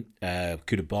Macedonian,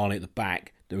 Koulibaly at the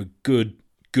back. They're a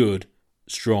good,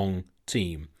 strong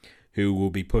team who will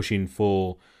be pushing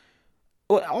for,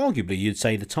 well, arguably you'd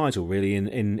say the title really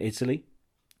in Italy.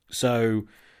 So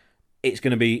it's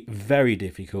going to be very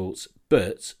difficult,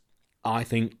 but I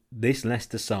think this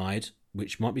Leicester side,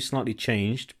 which might be slightly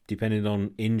changed depending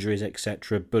on injuries,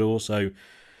 etc., but also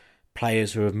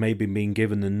players who have maybe been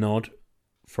given the nod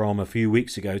from a few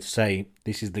weeks ago to say,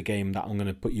 this is the game that I'm going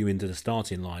to put you into the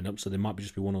starting lineup, so there might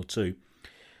just be 1 or 2.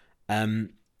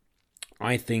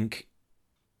 I think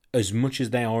as much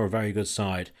as they are a very good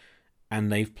side and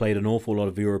they've played an awful lot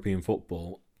of European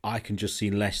football, I can just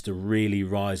see Leicester really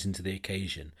rising to the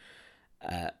occasion.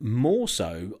 More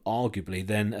so, arguably,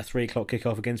 than a 3 o'clock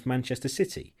kickoff against Manchester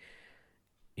City,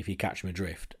 if you catch my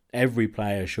drift. Every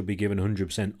player should be given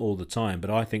 100% all the time, but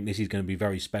I think this is going to be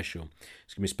very special.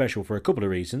 It's going to be special for a couple of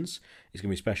reasons. It's going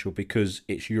to be special because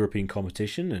it's European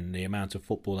competition and the amount of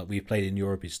football that we've played in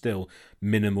Europe is still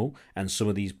minimal, and some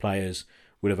of these players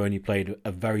would have only played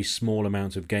a very small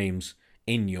amount of games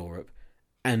in Europe,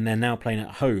 and they're now playing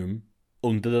at home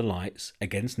under the lights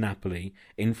against Napoli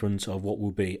in front of what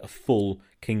will be a full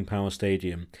King Power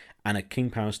Stadium, and a King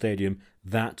Power Stadium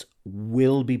that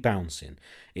will be bouncing.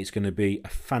 It's going to be a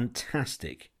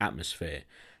fantastic atmosphere,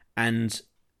 and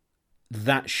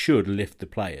that should lift the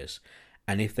players.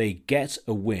 And if they get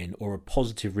a win or a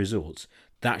positive result,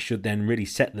 that should then really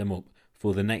set them up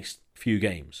for the next few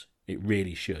games. It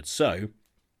really should. So,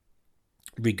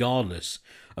 regardless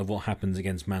of what happens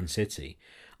against Man City,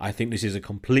 I think this is a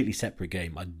completely separate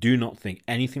game. I do not think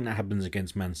anything that happens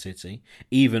against Man City,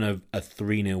 even a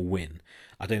 3-0 win,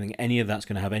 I don't think any of that's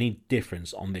going to have any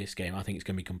difference on this game. I think it's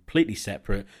going to be completely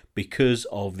separate because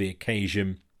of the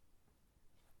occasion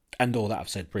and all that I've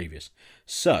said previous.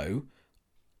 So,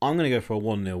 I'm going to go for a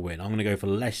 1-0 win. I'm going to go for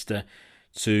Leicester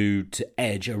to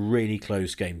edge a really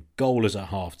close game. Goalless at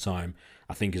half-time,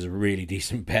 I think, is a really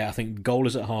decent bet. I think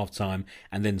goalless at half-time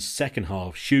and then second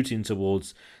half, shooting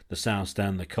towards the south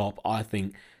stand, the Kop. I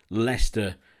think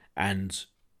Leicester and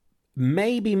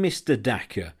maybe Mr.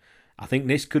 Daka. I think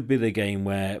this could be the game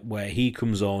where he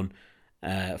comes on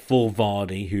for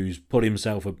Vardy, who's put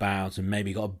himself about and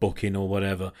maybe got a booking or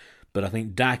whatever. But I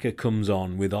think Daka comes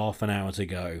on with half an hour to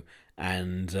go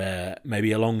and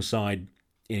maybe alongside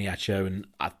Iheanacho, and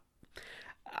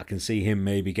I can see him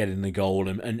maybe getting the goal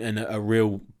and a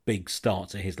real big start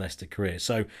to his Leicester career.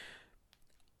 So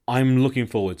I'm looking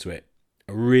forward to it.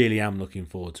 I really am looking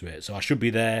forward to it. So I should be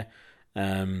there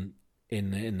in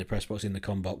the press box, in the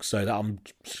com box. So that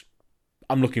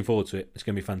I'm looking forward to it. It's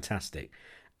going to be fantastic.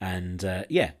 And a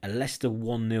Leicester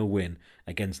 1-0 win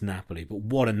against Napoli. But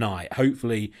what a night.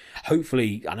 Hopefully,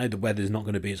 I know the weather's not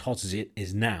going to be as hot as it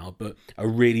is now, but a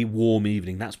really warm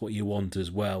evening. That's what you want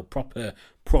as well.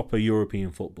 Proper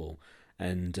European football.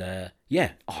 And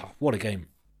what a game.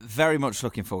 Very much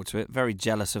looking forward to it. Very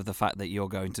jealous of the fact that you're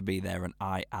going to be there and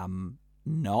I am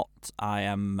not. I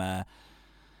am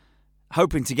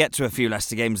hoping to get to a few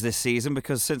Leicester games this season,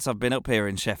 because since I've been up here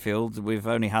in Sheffield, we've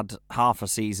only had half a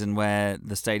season where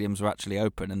the stadiums were actually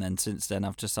open, and then since then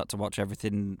I've just had to watch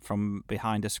everything from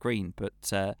behind a screen.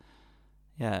 But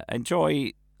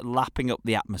enjoy lapping up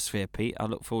the atmosphere, Pete. I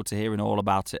look forward to hearing all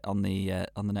about it on the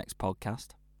next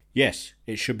podcast. Yes,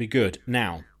 it should be good.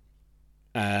 Now,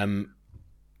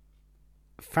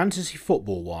 fantasy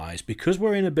football wise, because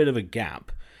we're in a bit of a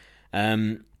gap,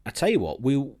 I tell you what,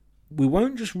 we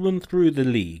won't just run through the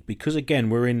league, because again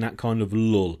we're in that kind of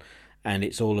lull and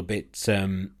it's all a bit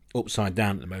upside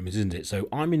down at the moment, isn't it? So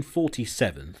I'm in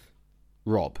 47th.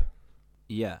 Rob?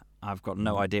 Yeah, I've got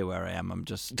no idea where I am. I'm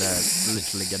just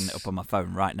literally getting it up on my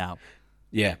phone right now.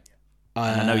 Yeah.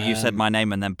 I know you said my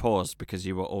name and then paused because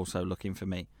you were also looking for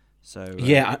me. So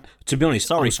to be honest,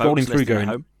 sorry, I'm scrolling folks, through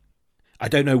going, I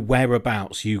don't know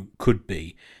whereabouts you could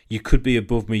be. You could be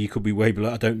above me, you could be way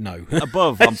below, I don't know.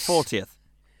 Above, I'm 40th.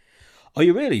 Are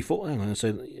you really? Hang on,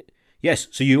 so yes,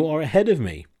 so you are ahead of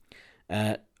me.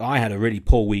 I had a really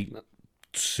poor week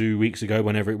 2 weeks ago,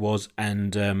 whenever it was,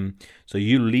 and so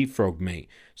you leapfrogged me.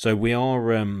 So we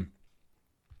are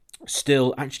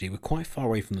still, actually, we're quite far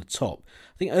away from the top.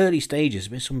 I think early stages, there's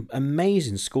been some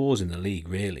amazing scores in the league,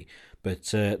 really, but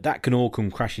that can all come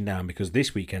crashing down, because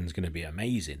this weekend's going to be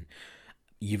amazing.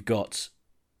 You've got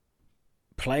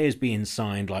players being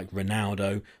signed like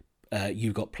Ronaldo.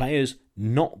 You've got players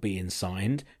not being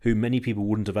signed who many people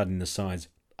wouldn't have had in the sides.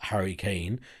 Harry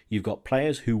Kane. You've got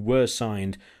players who were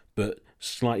signed but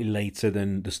slightly later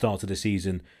than the start of the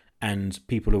season, and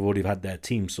people have already had their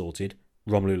team sorted.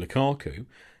 Romelu Lukaku.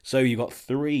 So you've got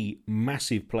three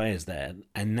massive players there,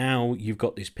 and now you've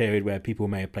got this period where people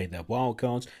may have played their wild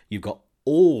cards. You've got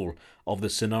all of the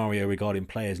scenario regarding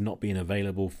players not being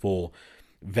available for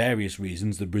various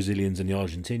reasons, the Brazilians and the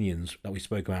Argentinians that we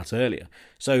spoke about earlier.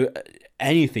 So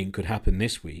anything could happen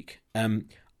this week.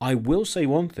 I will say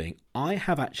one thing. I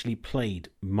have actually played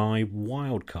my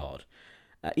wild card,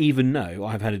 even though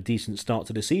I've had a decent start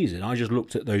to the season. I just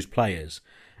looked at those players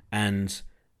and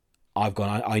I've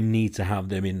gone, I need to have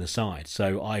them in the side.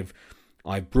 So I've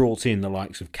brought in the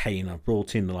likes of Kane, I've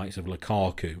brought in the likes of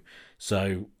Lukaku.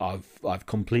 So I've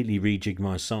completely rejigged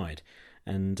my side.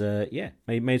 And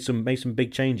made some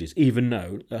big changes. Even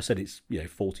though I said it's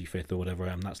 45th or whatever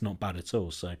I am, that's not bad at all.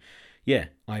 So yeah,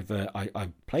 I've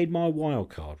played my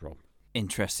wild card, Rob.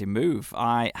 Interesting move.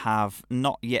 I have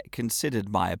not yet considered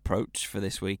my approach for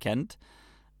this weekend.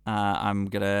 I'm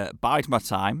gonna bide my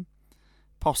time,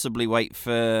 possibly wait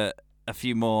for a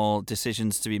few more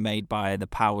decisions to be made by the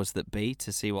powers that be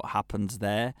to see what happens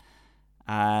there.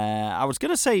 I was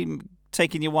gonna say,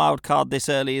 taking your wild card this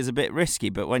early is a bit risky,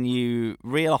 but when you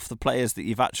reel off the players that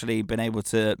you've actually been able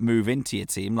to move into your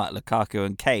team, like Lukaku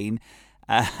and Kane,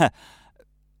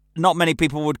 not many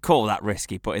people would call that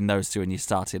risky, putting those two in your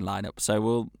starting lineup.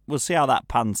 So we'll see how that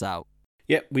pans out.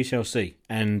 Yep, we shall see.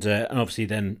 And obviously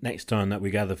then next time that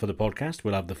we gather for the podcast,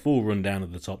 we'll have the full rundown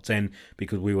of the top 10,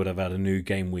 because we would have had a new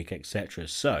game week, etc.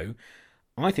 So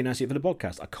I think that's it for the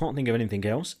podcast. I can't think of anything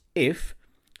else. If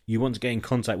you want to get in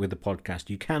contact with the podcast,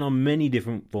 you can on many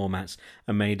different formats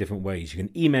and many different ways. You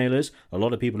can email us. A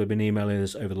lot of people have been emailing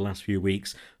us over the last few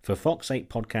weeks. For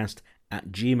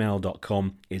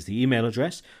fox8podcast@gmail.com is the email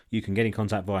address. You can get in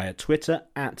contact via Twitter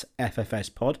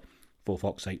 @FFSpod for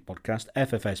Fox 8 Podcast,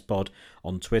 FFS Pod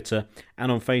on Twitter, and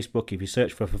on Facebook. If you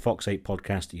search for Fox 8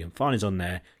 Podcast, you can find us on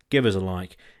there. Give us a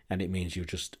like, and it means you'll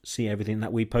just see everything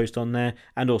that we post on there,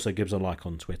 and also give us a like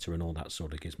on Twitter and all that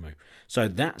sort of gizmo. So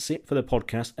that's it for the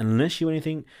podcast. Unless you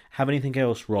have anything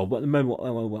else, Rob. At the moment,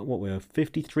 what we're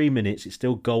 53 minutes. It's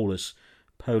still goalless.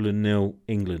 Poland 0,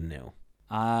 England 0.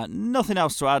 Nothing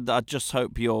else to add. I just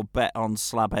hope your bet on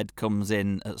Slabhead comes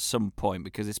in at some point,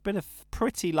 because it's been a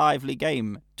pretty lively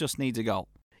game. Just needs a goal.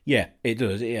 Yeah, it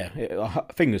does. Yeah,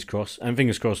 fingers crossed. And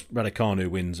fingers crossed Raducanu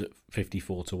wins at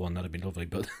 54-1. That'd be lovely.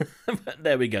 But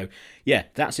there we go. Yeah,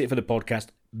 that's it for the podcast.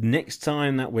 Next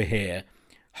time that we're here,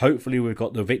 hopefully we've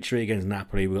got the victory against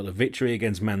Napoli. We've got the victory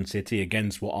against Man City,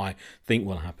 against what I think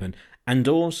will happen. And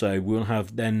also we'll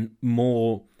have then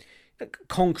more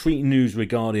concrete news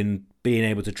regarding being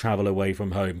able to travel away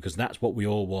from home, because that's what we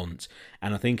all want.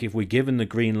 And I think if we're given the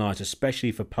green light,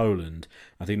 especially for Poland,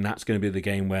 I think that's going to be the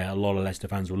game where a lot of Leicester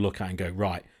fans will look at and go,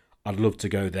 right, I'd love to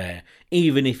go there.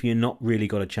 Even if you're not really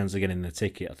got a chance of getting the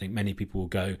ticket, I think many people will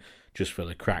go just for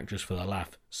the crack, just for the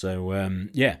laugh. So,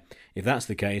 if that's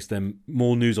the case, then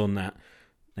more news on that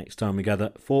next time we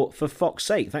gather for Fox's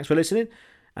sake. Thanks for listening,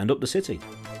 and up the city.